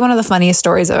 maybe one of the funniest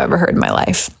stories I've ever heard in my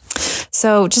life.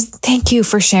 So just thank you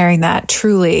for sharing that,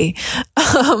 truly.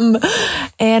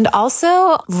 And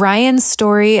also Ryan's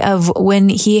story of when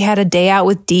he had a day out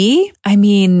with Dee. I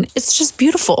mean, it's just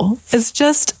beautiful. It's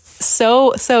just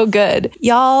so good.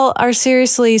 Y'all are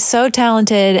seriously so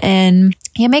talented and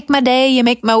you make my day, you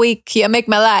make my week, you make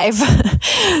my life.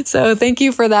 So thank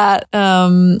you for that.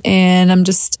 And I'm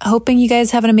just hoping you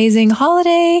guys have an amazing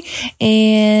holiday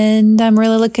and I'm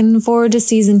really looking forward to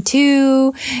season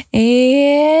 2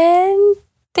 and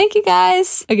thank you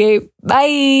guys. Okay.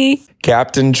 Bye.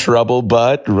 Captain Trouble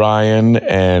Butt, Ryan,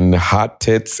 and Hot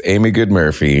Tits, Amy Good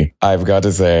Murphy. I've got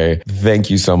to say,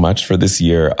 thank you so much for this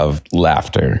year of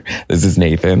laughter. This is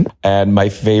Nathan, and my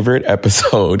favorite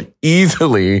episode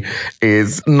easily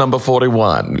is number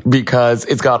 41 because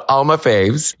it's got all my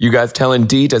faves. You guys telling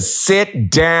Dee to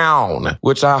sit down,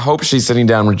 which I hope she's sitting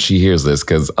down when she hears this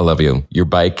because I love you. Your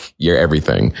bike, your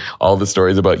everything. All the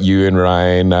stories about you and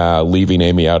Ryan leaving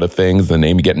Amy out of things and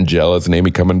Amy getting jealous and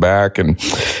Amy coming back and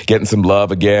getting some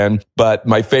love again. But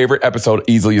my favorite episode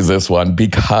easily is this one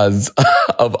because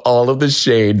of all of the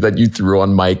shade that you threw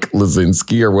on Mike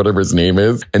Lazinski or whatever his name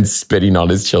is and spitting on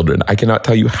his children. I cannot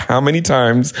tell you how many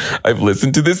times I've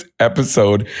listened to this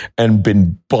episode and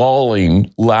been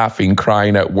bawling, laughing,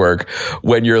 crying at work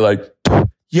when you're like,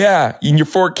 yeah, and your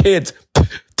 4 kids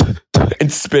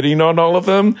and spitting on all of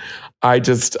them.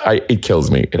 It kills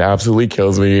me. It absolutely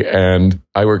kills me. And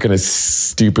I work in a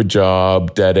stupid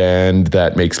job, dead end,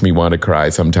 that makes me want to cry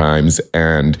sometimes.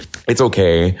 And it's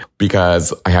okay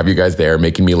because I have you guys there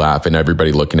making me laugh and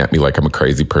everybody looking at me like I'm a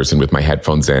crazy person with my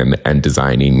headphones in and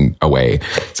designing away.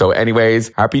 So anyways,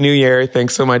 Happy New Year.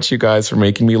 Thanks so much, you guys, for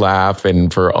making me laugh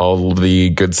and for all the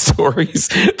good stories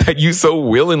that you so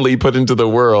willingly put into the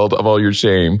world of all your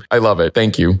shame. I love it.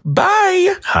 Thank you.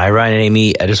 Bye. Hi, Ryan and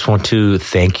Amy. I just want to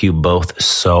thank you both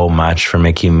so much for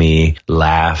making me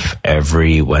laugh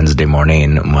every Wednesday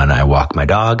morning when I walk my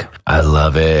dog. I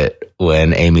love it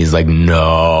when Amy's like,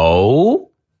 no.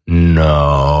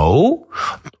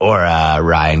 Or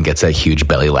Ryan gets a huge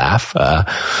belly laugh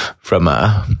from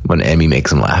when Amy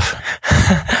makes him laugh.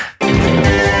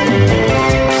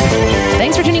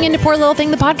 Thanks for tuning in to Poor Little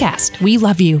Thing, the podcast. We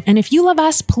love you. And if you love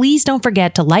us, please don't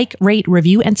forget to like, rate,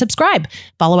 review, and subscribe.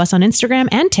 Follow us on Instagram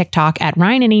and TikTok at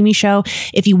Ryan and Amy Show.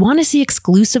 If you want to see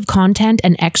exclusive content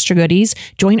and extra goodies,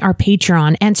 join our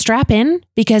Patreon and strap in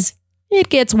because it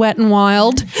gets wet and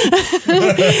wild.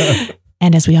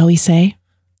 And as we always say,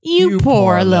 you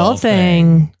poor little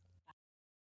thing.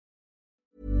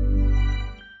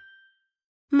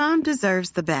 Mom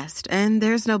deserves the best, and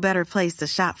there's no better place to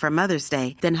shop for Mother's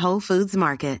Day than Whole Foods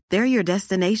Market. They're your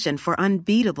destination for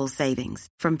unbeatable savings,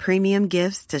 from premium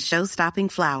gifts to show-stopping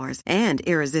flowers and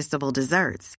irresistible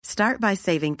desserts. Start by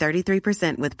saving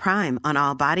 33% with Prime on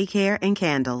all body care and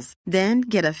candles. Then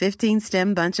get a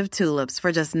 15-stem bunch of tulips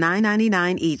for just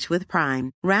 $9.99 each with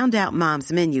Prime. Round out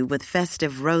Mom's menu with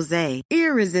festive rosé,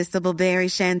 irresistible berry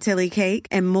chantilly cake,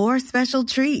 and more special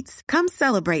treats. Come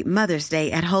celebrate Mother's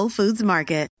Day at Whole Foods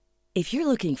Market. If you're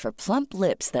looking for plump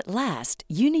lips that last,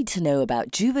 you need to know about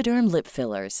Juvederm lip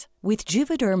fillers. With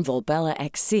Juvederm Volbella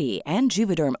XC and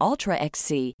Juvederm Ultra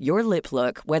XC, your lip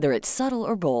look, whether it's subtle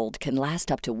or bold, can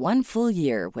last up to 1 full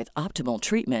year with optimal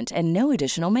treatment and no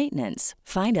additional maintenance.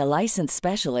 Find a licensed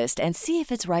specialist and see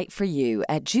if it's right for you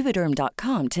at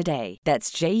Juvederm.com today.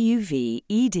 That's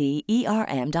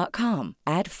JUVEDERM.com.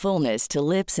 Add fullness to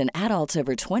lips in adults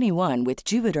over 21 with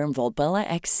Juvederm Volbella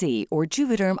XC or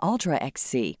Juvederm Ultra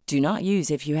XC. Do not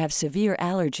use if you have severe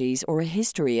allergies or a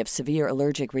history of severe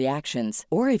allergic reactions,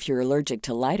 or if you're allergic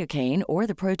to lidocaine or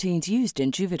the proteins used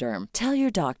in Juvederm. Tell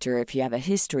your doctor if you have a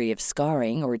history of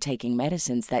scarring or taking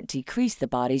medicines that decrease the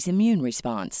body's immune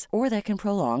response or that can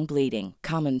prolong bleeding.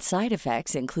 Common side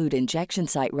effects include injection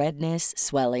site redness,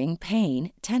 swelling,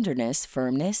 pain, tenderness,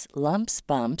 firmness, lumps,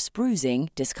 bumps, bruising,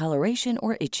 discoloration,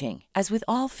 or itching. As with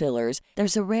all fillers,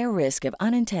 there's a rare risk of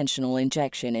unintentional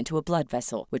injection into a blood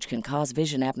vessel, which can cause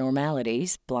vision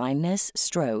abnormalities, blindness,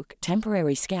 stroke,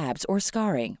 temporary scabs, or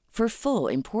scarring. For full,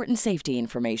 important safety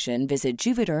information, visit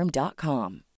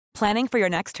Juvederm.com. Planning for your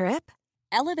next trip?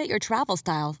 Elevate your travel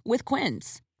style with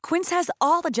Quince. Quince has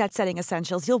all the jet-setting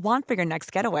essentials you'll want for your next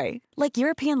getaway, like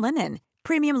European linen,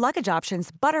 premium luggage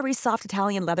options, buttery soft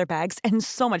Italian leather bags, and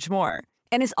so much more.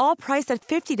 And is all priced at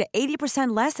 50 to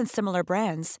 80% less than similar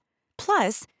brands.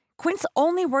 Plus, Quince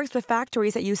only works with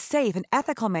factories that use safe and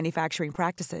ethical manufacturing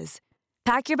practices.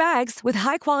 Pack your bags with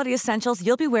high-quality essentials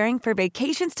you'll be wearing for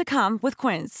vacations to come with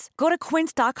Quince. Go to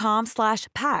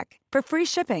quince.com/pack for free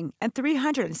shipping and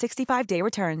 365-day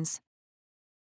returns.